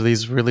expertise is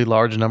these really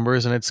large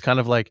numbers. And it's kind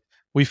of like,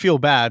 we feel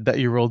bad that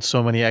you rolled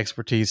so many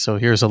expertise, so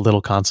here's a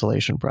little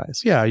consolation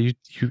prize. Yeah, you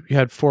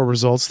had 4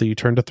 results that you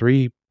turned to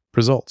 3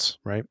 results,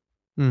 right?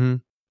 Mm-hmm.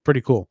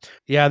 Pretty cool.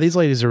 Yeah, these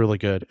ladies are really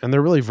good. And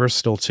they're really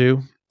versatile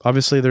too.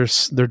 Obviously,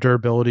 their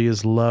durability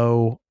is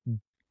low.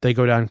 They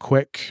go down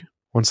quick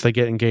once they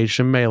get engaged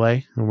in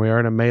melee. And we are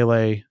in a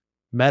melee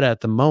meta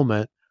at the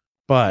moment.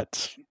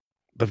 But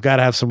they've got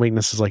to have some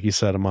weaknesses, like you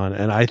said, Amon.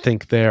 And I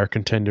think they are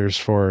contenders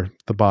for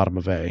the bottom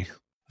of A.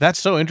 That's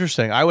so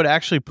interesting. I would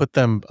actually put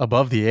them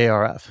above the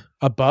ARF.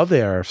 Above the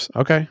ARFs.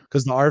 Okay.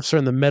 Because the ARFs are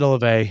in the middle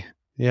of A.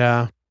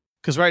 Yeah.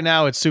 Because right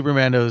now it's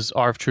Supermando's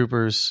ARF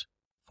Troopers,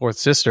 Fourth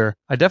Sister.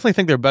 I definitely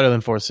think they're better than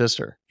Fourth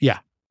Sister. Yeah.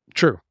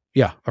 True.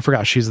 Yeah. I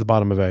forgot she's the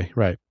bottom of A.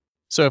 Right.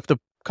 So if the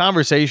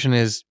conversation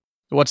is,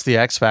 what's the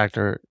X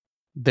factor?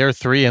 They're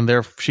 3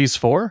 and she's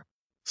 4.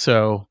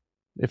 So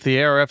if the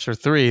ARFs are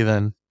 3,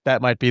 then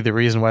that might be the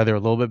reason why they're a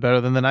little bit better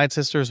than the Night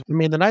Sisters. I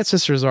mean, the Night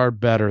Sisters are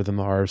better than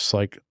the ARFs.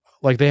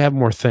 Like they have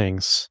more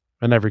things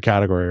in every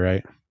category,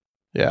 right?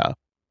 Yeah.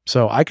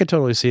 So I could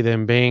totally see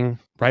them being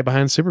right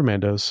behind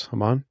Supermandos,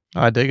 Amon.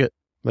 I dig it.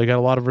 They got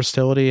a lot of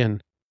versatility.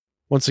 And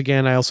once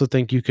again, I also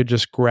think you could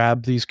just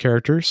grab these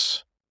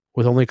characters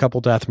with only a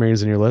couple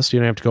Dathomirians in your list. You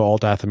don't have to go all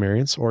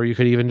Dathomirians. Or you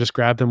could even just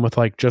grab them with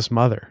like just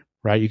Mother,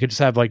 right? You could just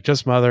have like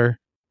just Mother.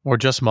 Or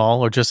just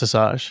Maul or just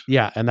Asajj.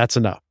 Yeah, and that's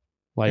enough.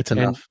 Like it's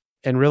enough.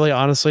 And really,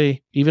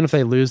 honestly, even if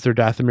they lose their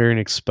Dathomirian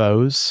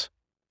expose,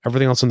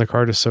 everything else in the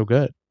card is so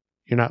good.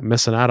 You're not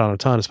missing out on a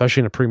ton,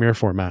 especially in a premier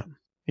format.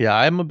 Yeah,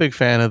 I'm a big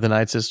fan of the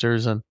Night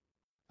Sisters, and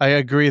I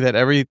agree that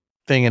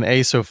everything in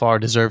A so far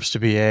deserves to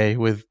be A,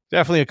 with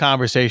definitely a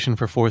conversation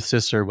for Fourth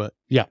Sister, but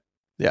yeah.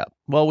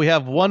 Well, we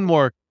have one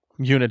more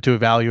unit to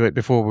evaluate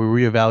before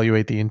we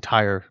reevaluate the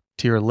entire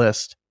tier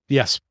list.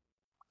 Yes.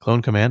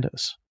 Clone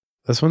Commandos.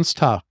 This one's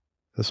tough.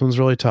 This one's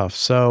really tough.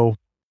 So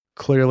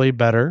clearly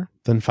better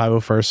than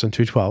 501st and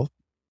 212.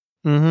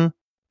 Mm-hmm.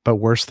 But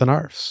worse than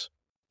ARFs.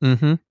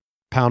 Mm-hmm.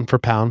 Pound for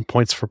pound,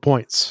 points for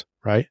points,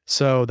 right?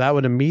 So that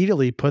would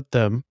immediately put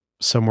them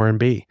somewhere in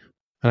B.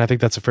 And I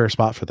think that's a fair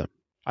spot for them.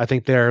 I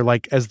think they're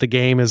like, as the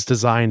game is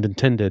designed,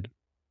 intended,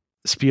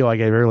 spiel I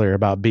gave earlier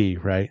about B,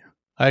 right?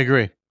 I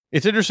agree.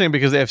 It's interesting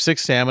because they have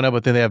 6 stamina,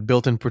 but then they have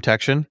built-in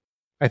protection.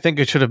 I think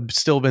it should have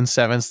still been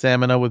 7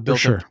 stamina with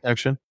built-in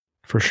protection.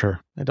 For sure.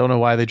 I don't know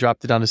why they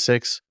dropped it down to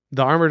 6.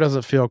 The armor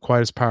doesn't feel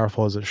quite as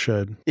powerful as it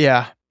should.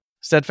 Yeah.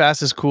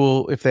 Steadfast is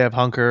cool if they have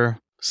hunker.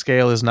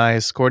 Scale is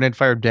nice. Coordinated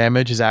fire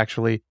damage is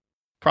actually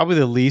probably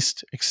the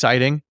least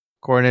exciting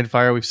coordinated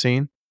fire we've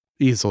seen.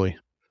 Easily.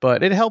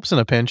 But it helps in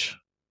a pinch.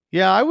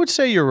 Yeah, I would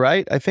say you're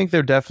right. I think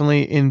they're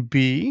definitely in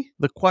B.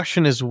 The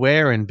question is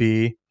where in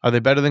B? Are they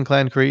better than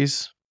Clan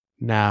Kreese?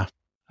 Nah,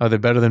 Are they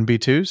better than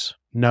B2s?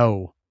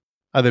 no,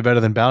 Are they better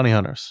than Bounty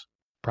Hunters?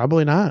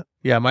 probably not.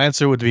 Yeah, my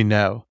answer would be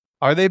no.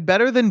 Are they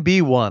better than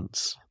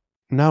B1s?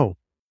 No.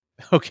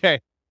 Okay.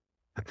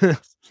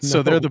 So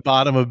No. they're the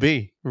bottom of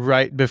B,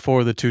 right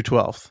before the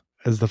 212th.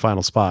 Is the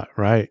final spot,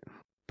 right?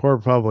 Poor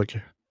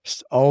Republic.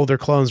 Oh, their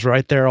clones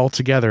right there all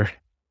together.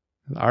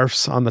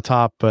 ARF's on the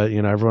top, but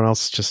everyone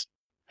else is just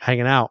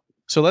hanging out.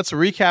 So let's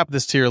recap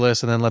this tier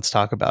list and then let's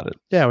talk about it.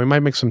 Yeah, we might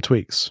make some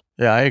tweaks.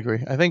 Yeah, I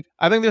agree. I think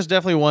there's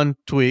definitely one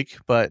tweak,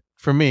 but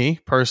for me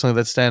personally,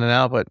 that's standing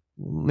out. But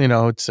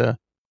it's a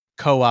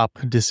co-op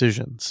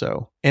decision.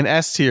 So in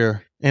S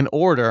tier, in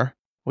order,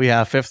 we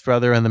have Fifth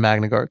Brother and the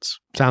Magna Guards.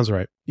 Sounds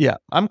right. Yeah,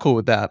 I'm cool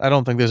with that. I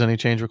don't think there's any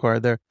change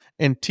required there.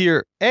 In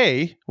tier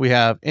A, we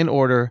have in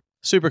order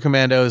Super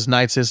Commandos,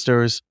 Night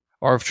Sisters,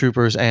 ARF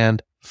Troopers,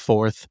 and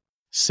Fourth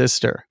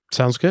Sister.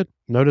 Sounds good.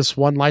 Notice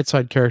one light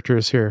side character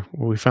is here.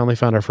 We finally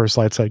found our first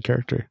light side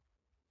character.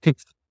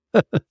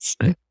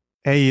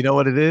 Hey, you know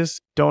what it is?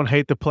 Don't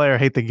hate the player,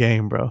 hate the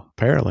game, bro.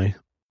 Apparently.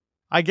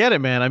 I get it,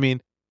 man. I mean,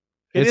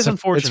 it is It's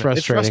unfortunate.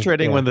 It's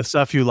frustrating yeah. when the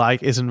stuff you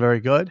like isn't very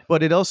good,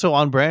 but it also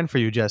on brand for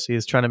you, Jesse,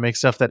 is trying to make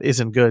stuff that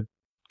isn't good.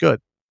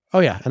 Oh,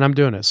 yeah. And I'm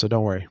doing it, so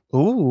don't worry.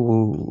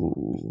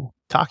 Ooh,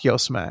 Takyo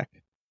smack.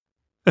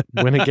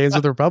 Winning games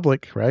with the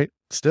Republic, right?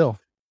 Still.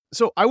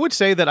 So I would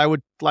say that I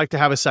would like to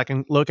have a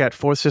second look at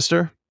Fourth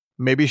Sister.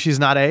 Maybe she's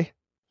not A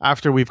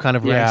after we've kind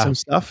of ranked Yeah. some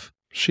stuff.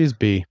 She's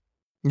B.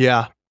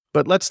 Yeah,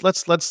 but let's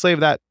save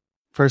that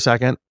for a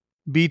second.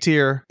 B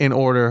tier in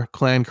order: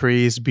 Clan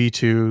Kreese,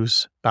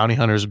 B2s, Bounty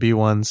Hunters,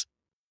 B1s,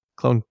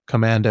 Clone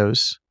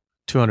Commandos,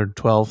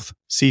 212th.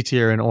 C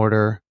tier in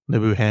order: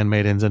 Naboo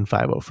Handmaidens and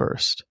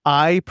 501st.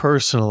 I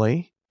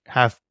personally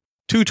have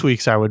two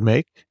tweaks I would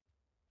make.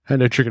 I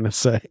know what you're going to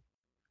say.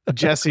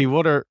 Jesse,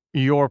 what are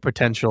your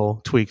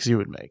potential tweaks you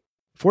would make?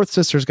 Fourth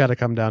Sister's got to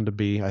come down to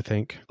B, I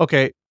think.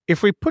 Okay,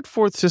 if we put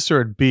Fourth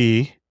Sister at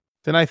B,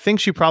 then I think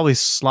she probably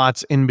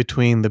slots in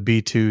between the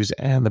B2s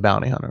and the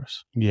Bounty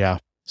Hunters. Yeah.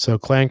 So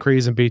Clan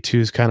Kreese and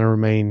B2s kind of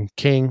remain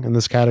king in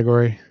this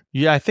category.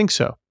 Yeah, I think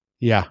so.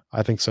 Yeah,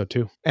 I think so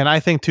too. And I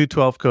think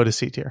 212 go to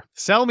C tier.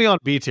 Sell me on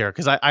B tier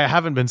because I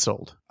haven't been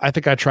sold. I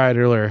think I tried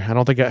earlier. I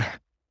don't think I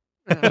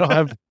don't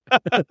have.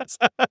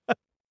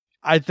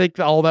 I think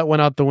all that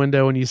went out the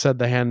window when you said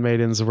the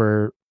Handmaidens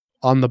were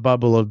on the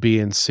bubble of B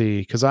and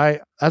C, because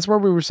that's where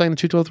we were saying the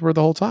 212th were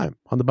the whole time,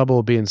 on the bubble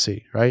of B and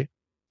C, right?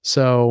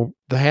 So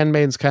the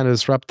Handmaidens kind of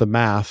disrupt the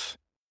math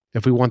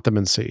if we want them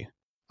in C.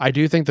 I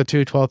do think the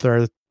 212th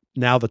are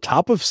now the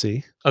top of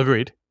C.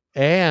 Agreed.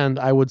 And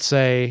I would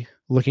say,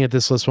 looking at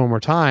this list one more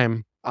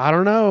time, I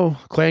don't know,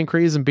 Clan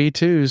Kreese and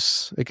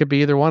B2s, it could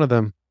be either one of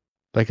them.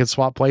 They could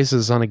swap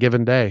places on a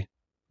given day.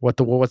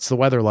 What's the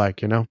weather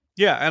like,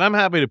 Yeah, and I'm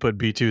happy to put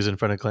B2s in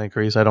front of Clan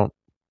Kreese. I don't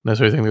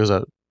necessarily think there's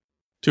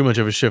too much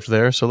of a shift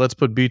there. So let's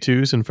put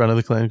B2s in front of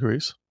the Clan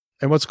Kreese.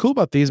 And what's cool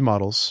about these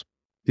models,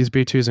 these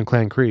B2s and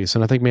Clan Kreese,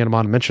 and I think me and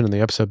Amon mentioned in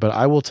the episode, but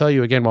I will tell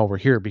you again while we're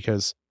here,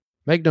 because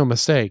make no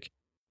mistake,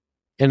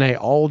 in a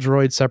all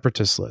droid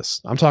separatist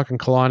list, I'm talking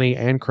Kalani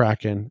and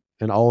Kraken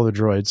and all of the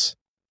droids,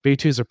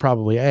 B2s are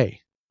probably A.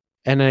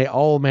 And in a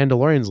all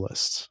Mandalorians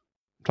list,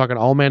 I'm talking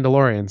all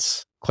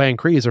Mandalorians, Clan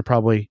Kreese are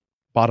probably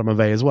bottom of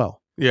A as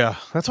well. Yeah,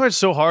 that's why it's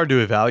so hard to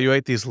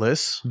evaluate these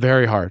lists.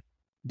 Very hard.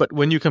 But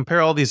when you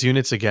compare all these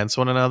units against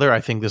one another, I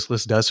think this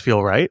list does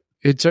feel right.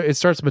 It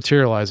starts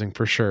materializing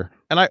for sure.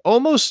 And I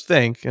almost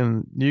think,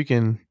 and you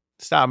can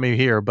stop me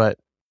here, but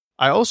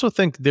I also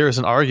think there's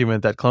an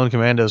argument that Clone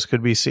Commandos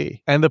could be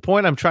C. And the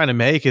point I'm trying to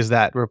make is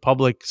that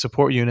Republic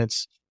support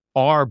units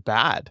are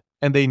bad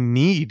and they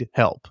need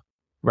help,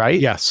 right?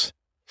 Yes,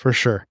 for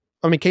sure.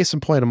 I mean, case in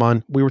point,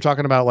 Amon, we were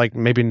talking about like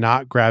maybe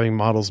not grabbing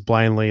models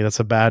blindly. That's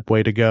a bad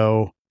way to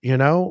go.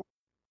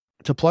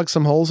 To plug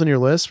some holes in your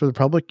list for the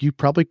Republic, you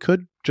probably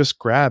could just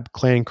grab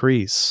Clan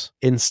Kreese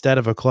instead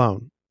of a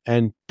clone.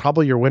 And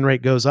probably your win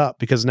rate goes up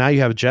because now you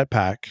have a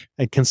jetpack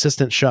and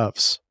consistent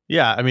shoves.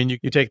 Yeah, I mean,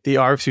 you take the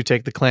ARFs, you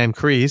take the Clan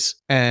Kreese,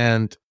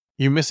 and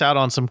you miss out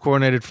on some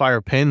coordinated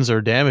fire pins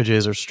or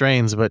damages or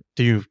strains, but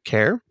do you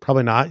care?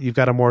 Probably not. You've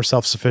got a more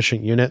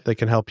self-sufficient unit that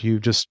can help you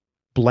just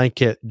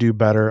blanket do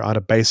better on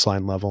a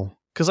baseline level.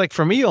 Because like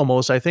for me,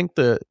 almost, I think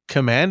the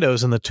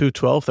Commandos and the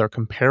 212th are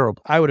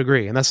comparable. I would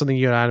agree. And that's something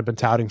you and I have been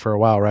touting for a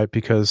while, right?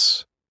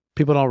 Because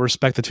people don't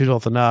respect the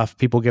 212th enough.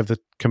 People give the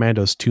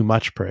Commandos too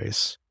much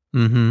praise.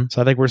 Mm-hmm.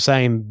 So I think we're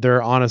saying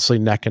they're honestly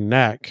neck and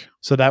neck.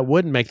 So that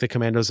would make the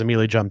Commandos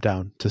immediately jump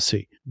down to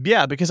C.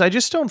 Yeah, because I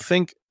just don't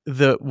think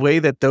the way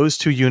that those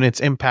two units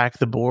impact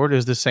the board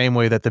is the same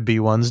way that the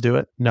B1s do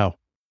it. No.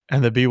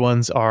 And the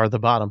B1s are the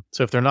bottom.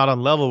 So if they're not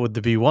on level with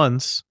the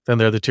B1s, then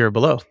they're the tier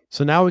below.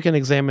 So now we can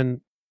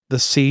examine the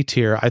C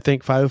tier. I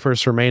think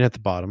 501st remain at the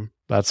bottom.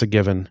 That's a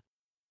given.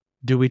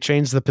 Do we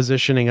change the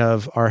positioning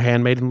of our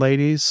handmaiden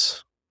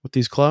ladies with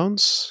these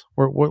clones?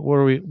 What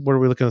are we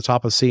looking at the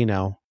top of C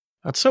now?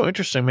 That's so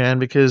interesting, man,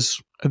 because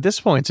at this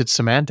point, it's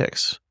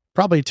semantics.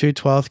 Probably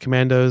 212th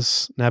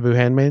Commandos, Naboo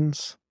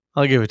handmaidens.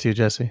 I'll give it to you,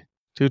 Jesse.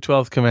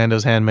 212th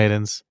Commandos,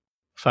 Handmaidens,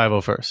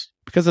 501st.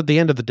 Because at the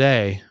end of the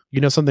day,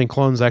 something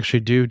clones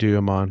actually do,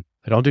 Amon.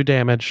 They don't do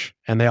damage,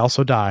 and they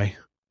also die,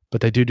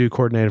 but they do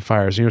coordinated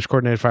fires. Which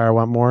coordinated fire I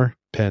want more?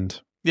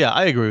 Pinned. Yeah,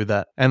 I agree with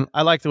that. And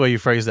I like the way you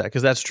phrase that,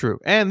 because that's true.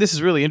 And this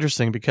is really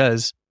interesting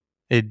because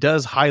it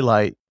does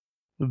highlight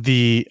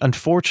the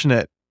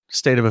unfortunate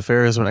state of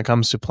affairs when it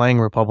comes to playing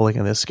Republic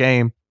in this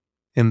game,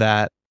 in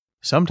that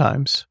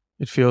sometimes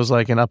it feels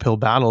like an uphill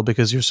battle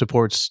because your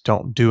supports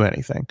don't do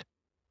anything.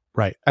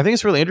 Right. I think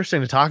it's really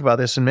interesting to talk about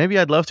this, and maybe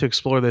I'd love to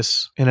explore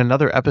this in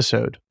another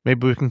episode.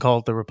 Maybe we can call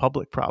it the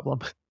Republic problem.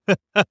 The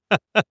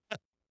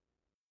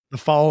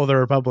fall of the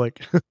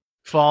Republic.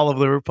 Fall of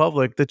the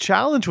Republic. The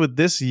challenge with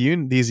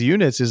these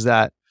units is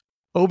that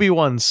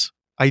Obi-Wan's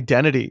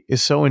identity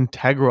is so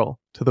integral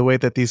to the way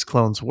that these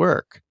clones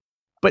work.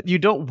 But you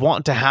don't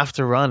want to have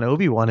to run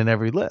Obi-Wan in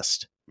every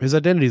list. His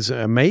identity is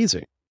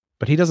amazing,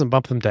 but he doesn't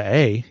bump them to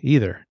A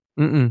either.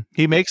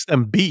 He makes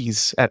them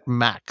Bs at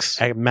max.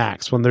 At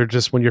max,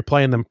 when you're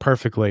playing them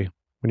perfectly,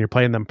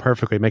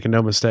 making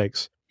no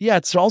mistakes. Yeah,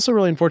 it's also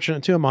really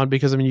unfortunate too, Amon,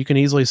 because you can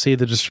easily see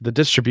the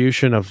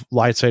distribution of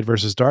light side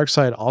versus dark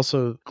side.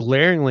 Also,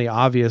 glaringly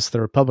obvious the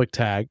Republic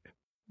tag,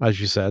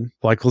 as you said.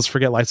 Like, let's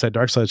forget light side,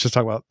 dark side. Let's just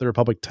talk about the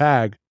Republic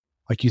tag,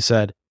 like you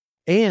said.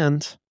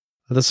 And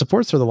the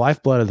supports are the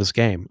lifeblood of this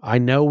game. I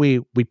know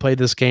we play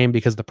this game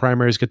because the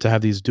primaries get to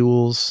have these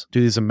duels,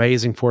 do these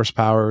amazing force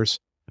powers,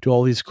 do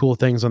all these cool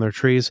things on their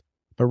trees.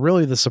 But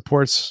really, the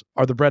supports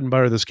are the bread and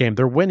butter of this game.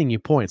 They're winning you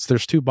points.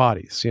 There's two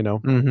bodies,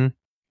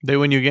 They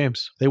win you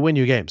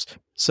games.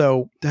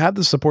 So to have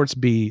the supports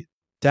be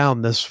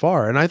down this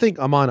far, and I think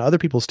I'm on other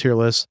people's tier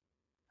lists,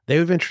 they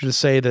would venture to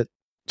say that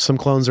some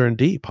clones are in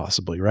D,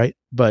 possibly, right?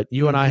 But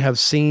you and I have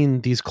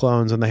seen these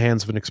clones in the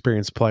hands of an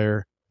experienced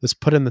player that's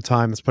put in the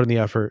time, that's put in the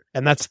effort,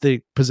 and that's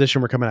the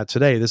position we're coming at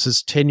today. This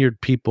is tenured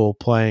people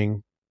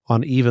playing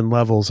on even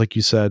levels, like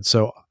you said.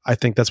 So I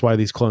think that's why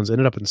these clones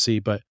ended up in C,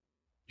 but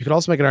you could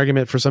also make an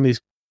argument for some of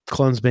these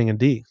clones being in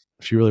D,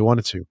 if you really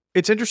wanted to.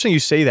 It's interesting you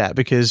say that,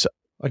 because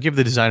I'll give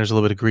the designers a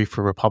little bit of grief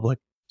for Republic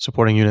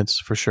supporting units,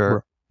 for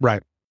sure.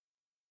 Right.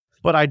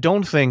 But I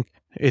don't think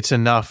it's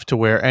enough to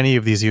where any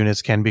of these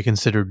units can be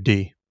considered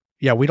D.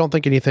 Yeah, we don't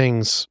think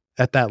anything's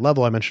at that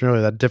level I mentioned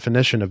earlier, that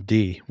definition of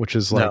D, which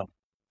is like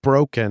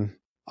broken,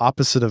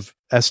 opposite of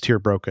S tier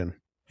broken.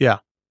 Yeah.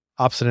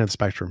 Opposite end of the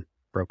spectrum,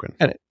 broken.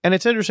 And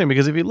it's interesting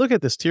because if you look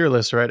at this tier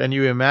list, right, and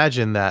you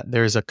imagine that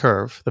there's a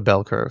curve, the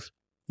bell curve,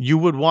 you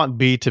would want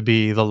B to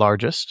be the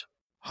largest.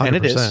 100%. And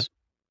it is.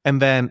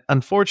 And then,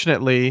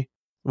 unfortunately,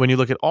 when you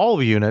look at all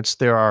the units,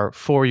 there are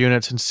 4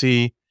 units in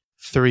C,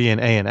 3 in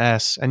A and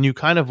S, and you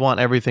kind of want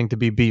everything to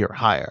be B or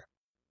higher,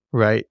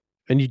 right?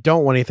 And you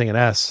don't want anything in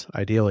S,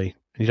 ideally.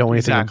 And you don't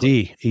want anything in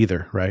D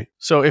either, right?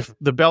 So if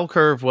the bell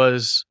curve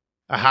was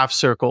a half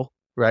circle,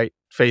 right,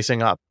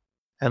 facing up,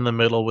 and the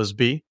middle was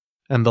B,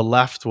 and the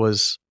left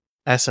was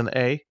S and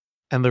A,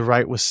 and the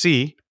right was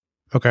C,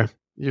 okay,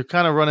 you're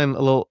kind of running a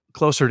little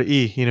closer to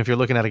E, if you're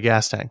looking at a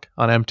gas tank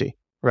on empty,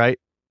 right?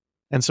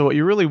 And so what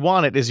you really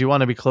want is you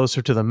want to be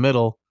closer to the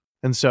middle.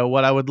 And so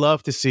what I would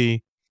love to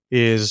see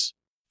is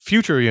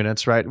future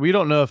units, right? We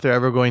don't know if they're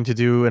ever going to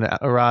do an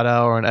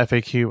errata or an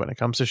FAQ when it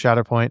comes to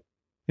Shatterpoint.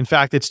 In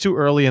fact, it's too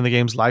early in the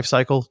game's life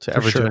cycle to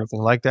ever do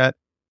anything like that.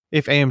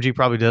 If AMG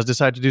probably does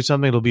decide to do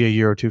something, it'll be a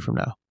year or two from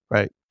now,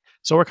 right?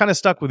 So we're kind of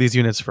stuck with these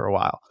units for a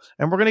while.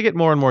 And we're going to get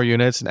more and more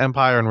units, and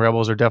Empire and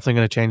Rebels are definitely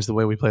going to change the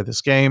way we play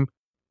this game.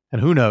 And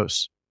who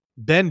knows?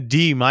 Then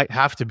D might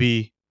have to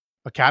be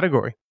a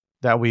category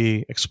that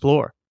we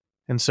explore.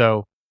 And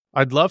so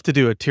I'd love to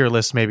do a tier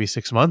list maybe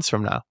 6 months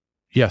from now.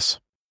 Yes.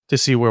 To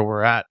see where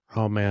we're at.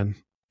 Oh, man.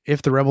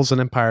 If the Rebels and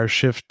Empire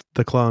shift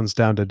the clones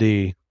down to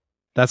D,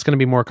 that's going to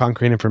be more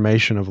concrete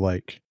information of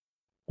like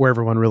where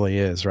everyone really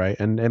is, right?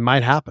 And it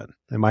might happen.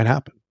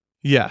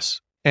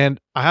 Yes. And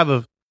I have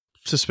a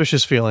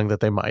suspicious feeling that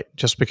they might,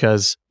 just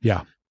because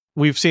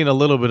we've seen a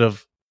little bit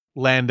of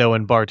Lando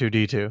and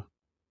Bar2D2.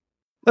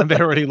 And they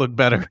already look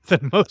better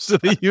than most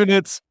of the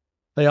units.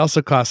 They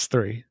also cost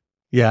 3.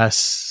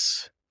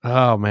 Yes.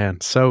 Oh,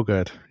 man. So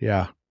good.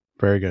 Yeah.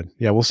 Very good.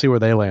 Yeah. We'll see where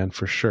they land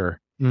for sure.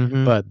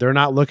 Mm-hmm. But they're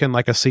not looking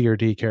like a C or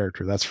D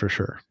character. That's for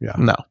sure. Yeah.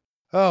 No.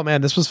 Oh,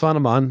 man. This was fun,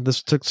 Amon.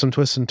 This took some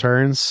twists and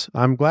turns.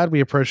 I'm glad we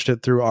approached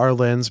it through our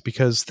lens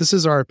because this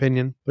is our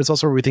opinion, but it's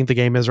also where we think the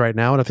game is right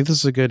now. And I think this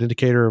is a good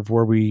indicator of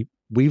where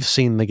we've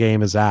seen the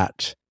game is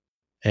at.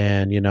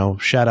 And,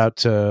 shout out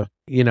to,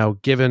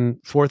 giving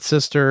Fourth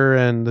Sister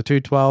and the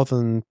 212th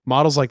and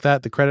models like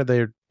that the credit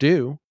they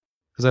do.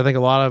 Because I think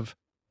a lot of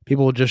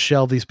people will just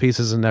shelve these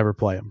pieces and never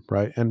play them,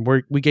 right? And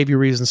we gave you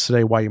reasons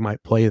today why you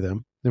might play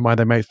them and why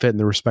they might fit in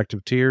the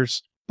respective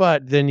tiers.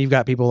 But then you've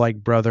got people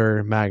like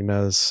Brother,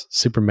 Magnas,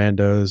 Super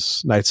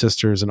Mandos, Night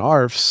Sisters, and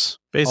ARFs.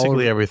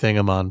 Basically everything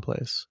Amon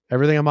plays.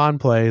 Everything Amon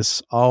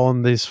plays, all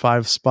in these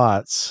 5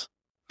 spots.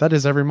 That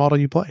is every model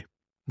you play.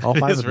 All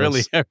 5 is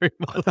really every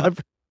model.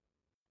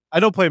 I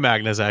don't play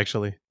Magnas,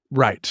 actually.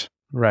 Right.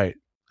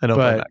 I don't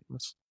play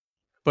Magnas.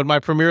 But my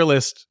premier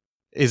list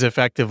is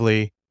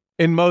effectively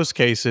In most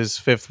cases,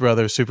 fifth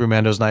brother, Super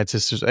Mando's Night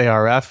Sisters,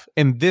 ARF.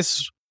 In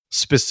this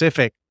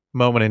specific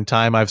moment in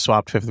time, I've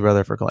swapped fifth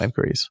brother for Clan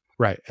Kreese.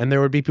 Right. And there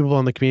would be people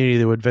in the community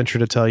that would venture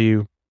to tell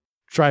you,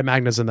 try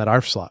Magnus in that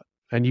ARF slot.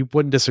 And you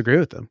wouldn't disagree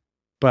with them.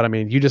 But I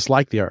mean, you just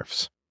like the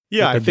ARFs.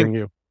 Yeah, I think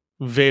you.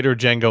 Vader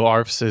Jango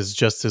ARFs is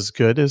just as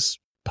good as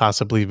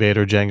possibly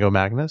Vader Jango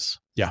Magnus.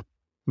 Yeah.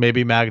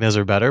 Maybe Magnus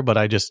are better, but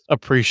I just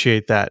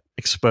appreciate that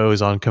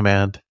expose on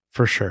command.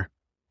 For sure.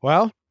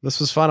 Well, this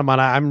was fun, Amon.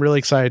 I'm really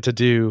excited to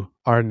do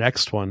our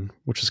next one,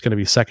 which is going to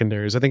be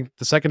secondaries. I think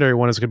the secondary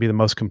one is going to be the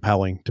most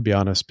compelling, to be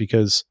honest,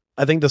 because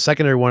I think the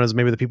secondary one is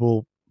maybe the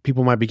people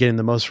might be getting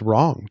the most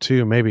wrong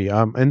too. Maybe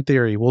in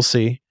theory, we'll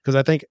see. Because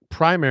I think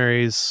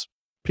primaries,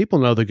 people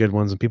know the good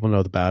ones and people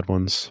know the bad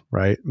ones,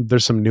 right?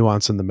 There's some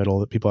nuance in the middle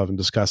that people haven't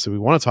discussed that we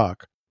want to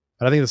talk.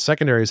 But I think the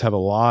secondaries have a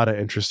lot of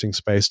interesting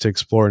space to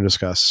explore and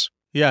discuss.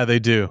 Yeah, they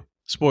do.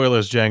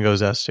 Spoilers,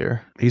 Jango's S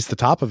tier. He's the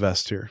top of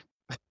S tier.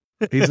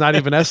 He's not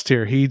even S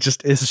tier. He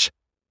just is.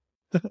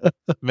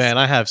 Man,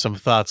 I have some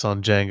thoughts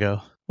on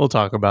Jango. We'll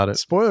talk about it.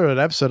 Spoiler of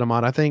that episode,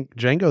 Amon. I think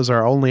Jango's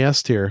our only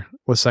S tier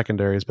with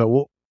secondaries, but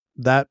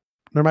there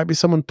might be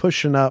someone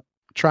pushing up,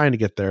 trying to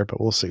get there,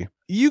 but we'll see.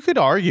 You could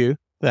argue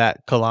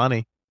that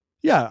Kalani.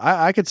 Yeah,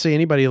 I could see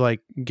anybody like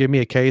give me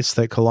a case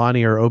that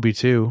Kalani or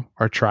OB2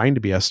 are trying to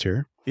be S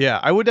tier. Yeah,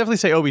 I would definitely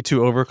say OB2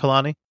 over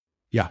Kalani.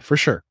 Yeah, for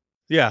sure.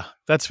 Yeah,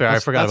 that's fair. I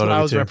forgot about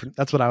OB2.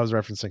 That's what I was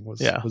referencing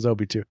was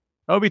OB2.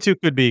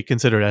 OB2 could be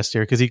considered S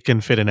tier because he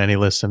can fit in any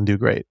list and do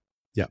great.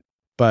 Yeah,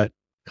 but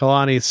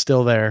Kalani is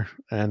still there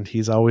and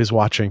he's always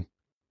watching.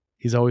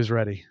 He's always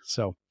ready.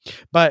 So,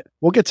 but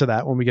we'll get to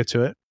that when we get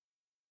to it.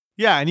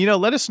 Yeah,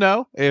 and let us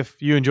know if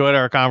you enjoyed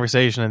our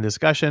conversation and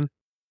discussion.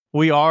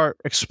 We are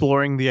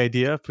exploring the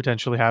idea of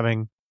potentially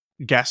having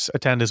guests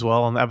attend as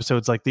well on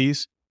episodes like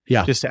these.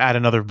 Yeah. Just to add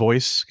another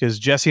voice, because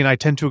Jesse and I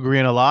tend to agree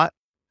on a lot.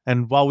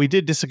 And while we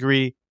did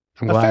disagree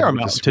a fair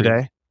amount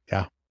today,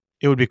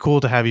 it would be cool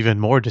to have even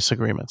more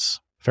disagreements.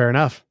 Fair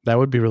enough. That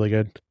would be really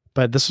good.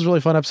 But this was a really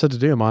fun episode to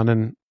do, Amon,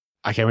 and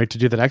I can't wait to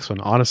do the next one,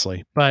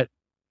 honestly. But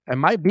it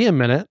might be a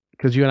minute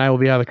because you and I will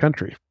be out of the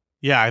country.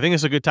 Yeah, I think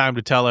it's a good time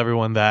to tell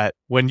everyone that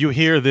when you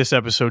hear this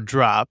episode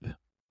drop,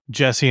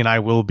 Jesse and I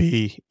will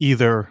be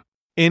either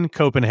in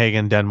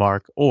Copenhagen,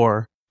 Denmark,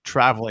 or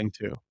traveling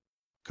to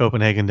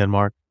Copenhagen,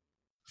 Denmark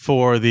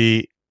for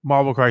the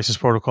Marvel Crisis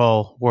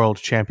Protocol World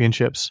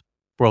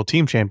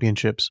Team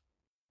Championships,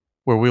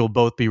 where we'll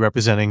both be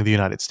representing the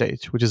United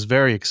States, which is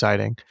very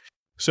exciting.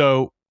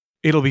 So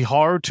it'll be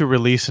hard to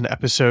release an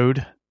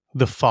episode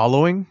the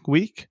following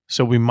week.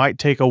 So we might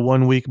take a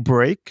 1 week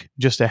break,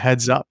 just a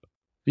heads up.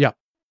 Yeah.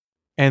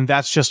 And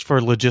that's just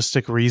for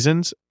logistic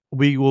reasons.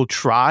 We will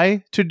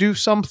try to do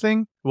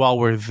something while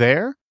we're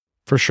there.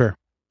 For sure.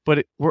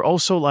 But we're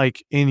also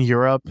like in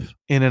Europe,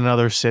 in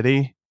another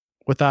city.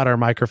 Without our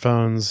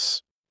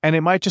microphones. And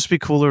it might just be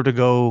cooler to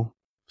go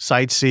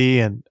sightsee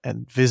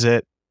and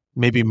visit,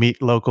 maybe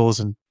meet locals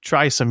and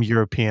try some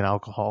European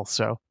alcohol.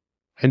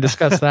 And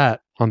discuss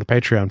that on the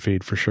Patreon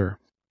feed for sure.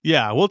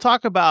 Yeah, we'll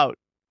talk about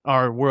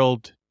our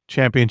World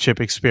Championship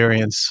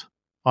experience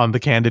on the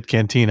Candid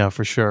Cantina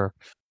for sure.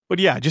 But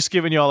yeah, just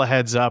giving you all a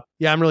heads up.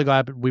 Yeah, I'm really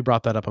glad we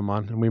brought that up,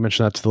 Amon, and we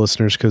mentioned that to the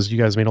listeners because you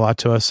guys mean a lot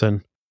to us.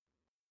 And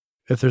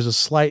if there's a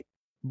slight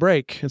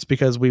break, it's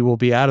because we will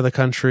be out of the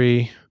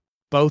country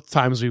both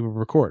times we will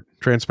record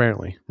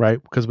transparently,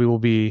 right? Because we'll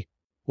be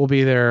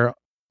there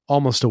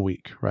almost a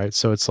week, right?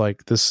 So it's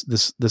like this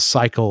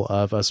cycle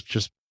of us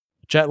just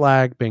jet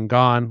lag, being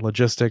gone,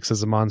 logistics,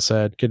 as Amon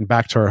said, getting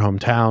back to our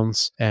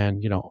hometowns,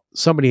 and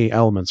so many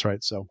elements,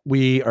 right? So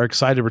we are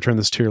excited to return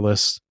this tier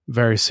list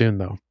very soon,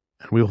 though,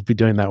 and we will be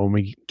doing that when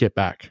we get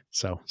back.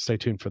 So stay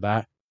tuned for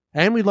that.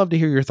 And we'd love to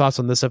hear your thoughts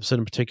on this episode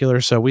in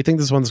particular. So we think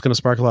this one's going to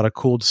spark a lot of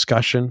cool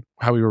discussion,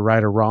 how we were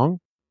right or wrong.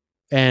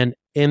 And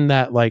in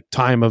that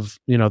time of,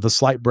 the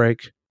slight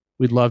break,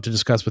 we'd love to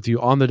discuss with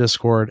you on the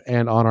Discord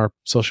and on our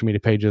social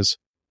media pages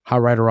how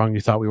right or wrong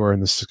you thought we were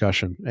in this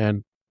discussion.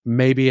 And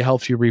maybe it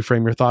helps you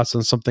reframe your thoughts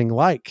on something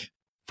like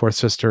Fourth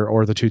Sister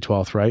or the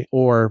 212th, right?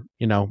 Or,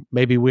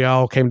 maybe we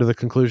all came to the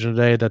conclusion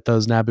today that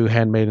those Naboo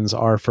handmaidens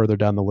are further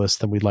down the list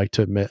than we'd like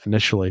to admit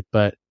initially.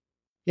 But,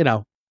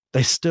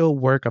 they still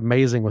work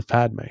amazing with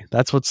Padme.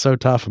 That's what's so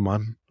tough,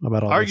 Amon,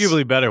 about all Arguably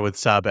this. better with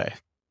Sabe.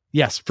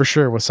 Yes, for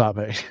sure with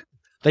Sabe.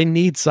 They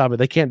need Sabe.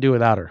 They can't do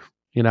without her,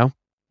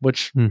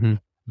 which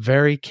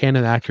very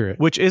canon accurate.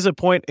 Which is a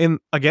point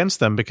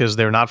against them because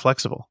they're not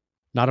flexible.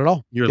 Not at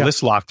all. You're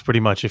list locked pretty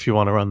much if you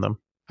want to run them.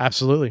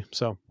 Absolutely.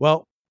 So,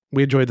 well,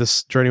 we enjoyed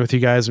this journey with you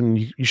guys, and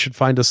you should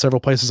find us several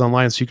places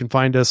online. So you can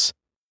find us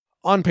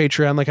on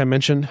Patreon, like I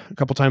mentioned a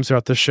couple times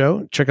throughout this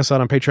show. Check us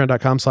out on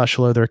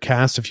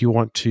patreon.com/HelloThereCast if you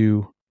want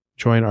to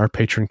join our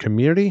patron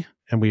community.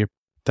 And we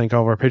thank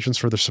all of our patrons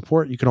for their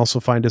support. You can also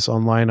find us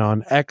online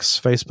on X,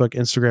 Facebook,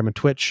 Instagram, and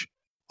Twitch,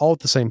 all at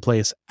the same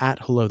place at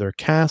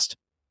HelloThereCast.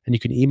 And you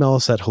can email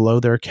us at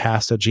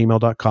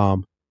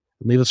hellotherecast@gmail.com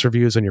and leave us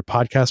reviews on your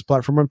podcast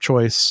platform of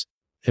choice.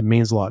 It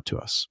means a lot to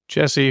us.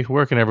 Jesse,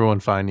 where can everyone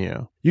find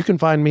you? You can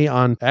find me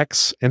on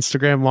X,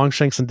 Instagram,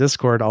 Longshanks, and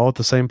Discord, all at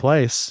the same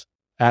place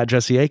at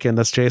Jesse Aiken.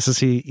 That's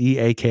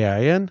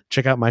JSSEAKIN.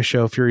 Check out my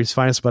show, Fury's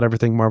Finest, about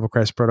everything Marvel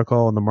Crisis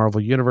Protocol and the Marvel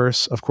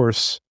Universe. Of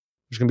course,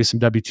 there's going to be some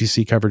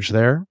WTC coverage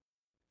there.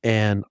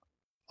 And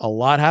a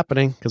lot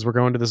happening because we're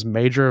going to this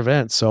major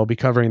event. So I'll be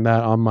covering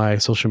that on my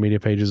social media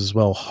pages as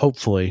well,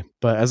 hopefully.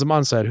 But as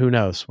Aman said, who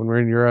knows? When we're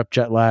in Europe,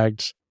 jet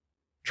lagged,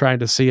 trying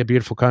to see a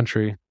beautiful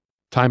country,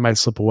 time might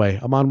slip away.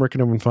 Aman, where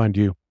can everyone find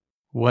you?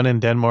 When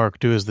in Denmark,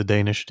 do as the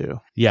Danish do.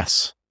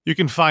 Yes. You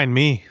can find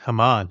me,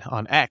 Aman,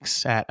 on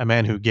X at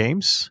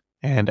AmanWhoGames.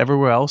 And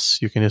everywhere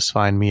else, you can just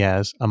find me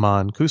as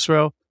Aman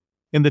Khusro.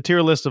 In the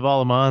tier list of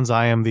all Amans,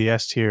 I am the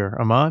S tier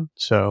Aman.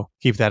 So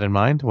keep that in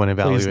mind when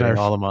evaluating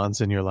all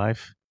Amans in your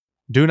life.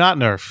 Do not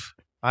nerf.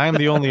 I am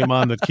the only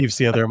Aman that keeps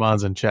the other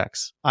Amans in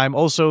checks. I'm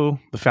also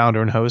the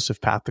founder and host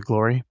of Path to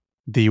Glory,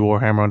 the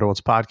Warhammer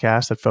Underworlds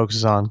podcast that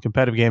focuses on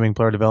competitive gaming,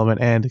 player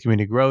development, and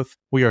community growth.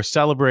 We are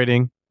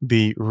celebrating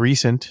the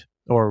recent,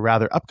 or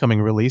rather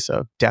upcoming release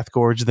of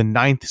Deathgorge, the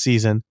 9th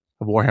season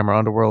of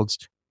Warhammer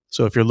Underworlds.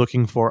 So if you're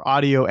looking for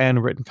audio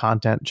and written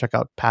content, check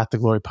out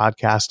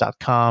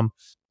pathtoglorypodcast.com.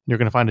 You're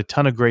going to find a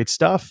ton of great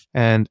stuff.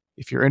 And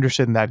if you're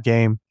interested in that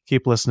game,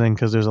 keep listening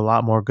because there's a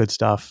lot more good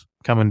stuff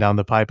coming down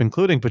the pipe,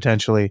 including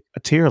potentially a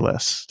tier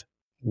list.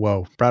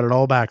 Whoa. Brought it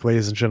all back,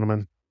 ladies and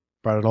gentlemen.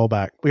 Brought it all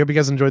back. We hope you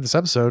guys enjoyed this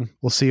episode.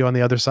 We'll see you on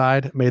the other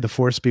side. May the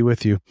force be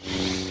with you.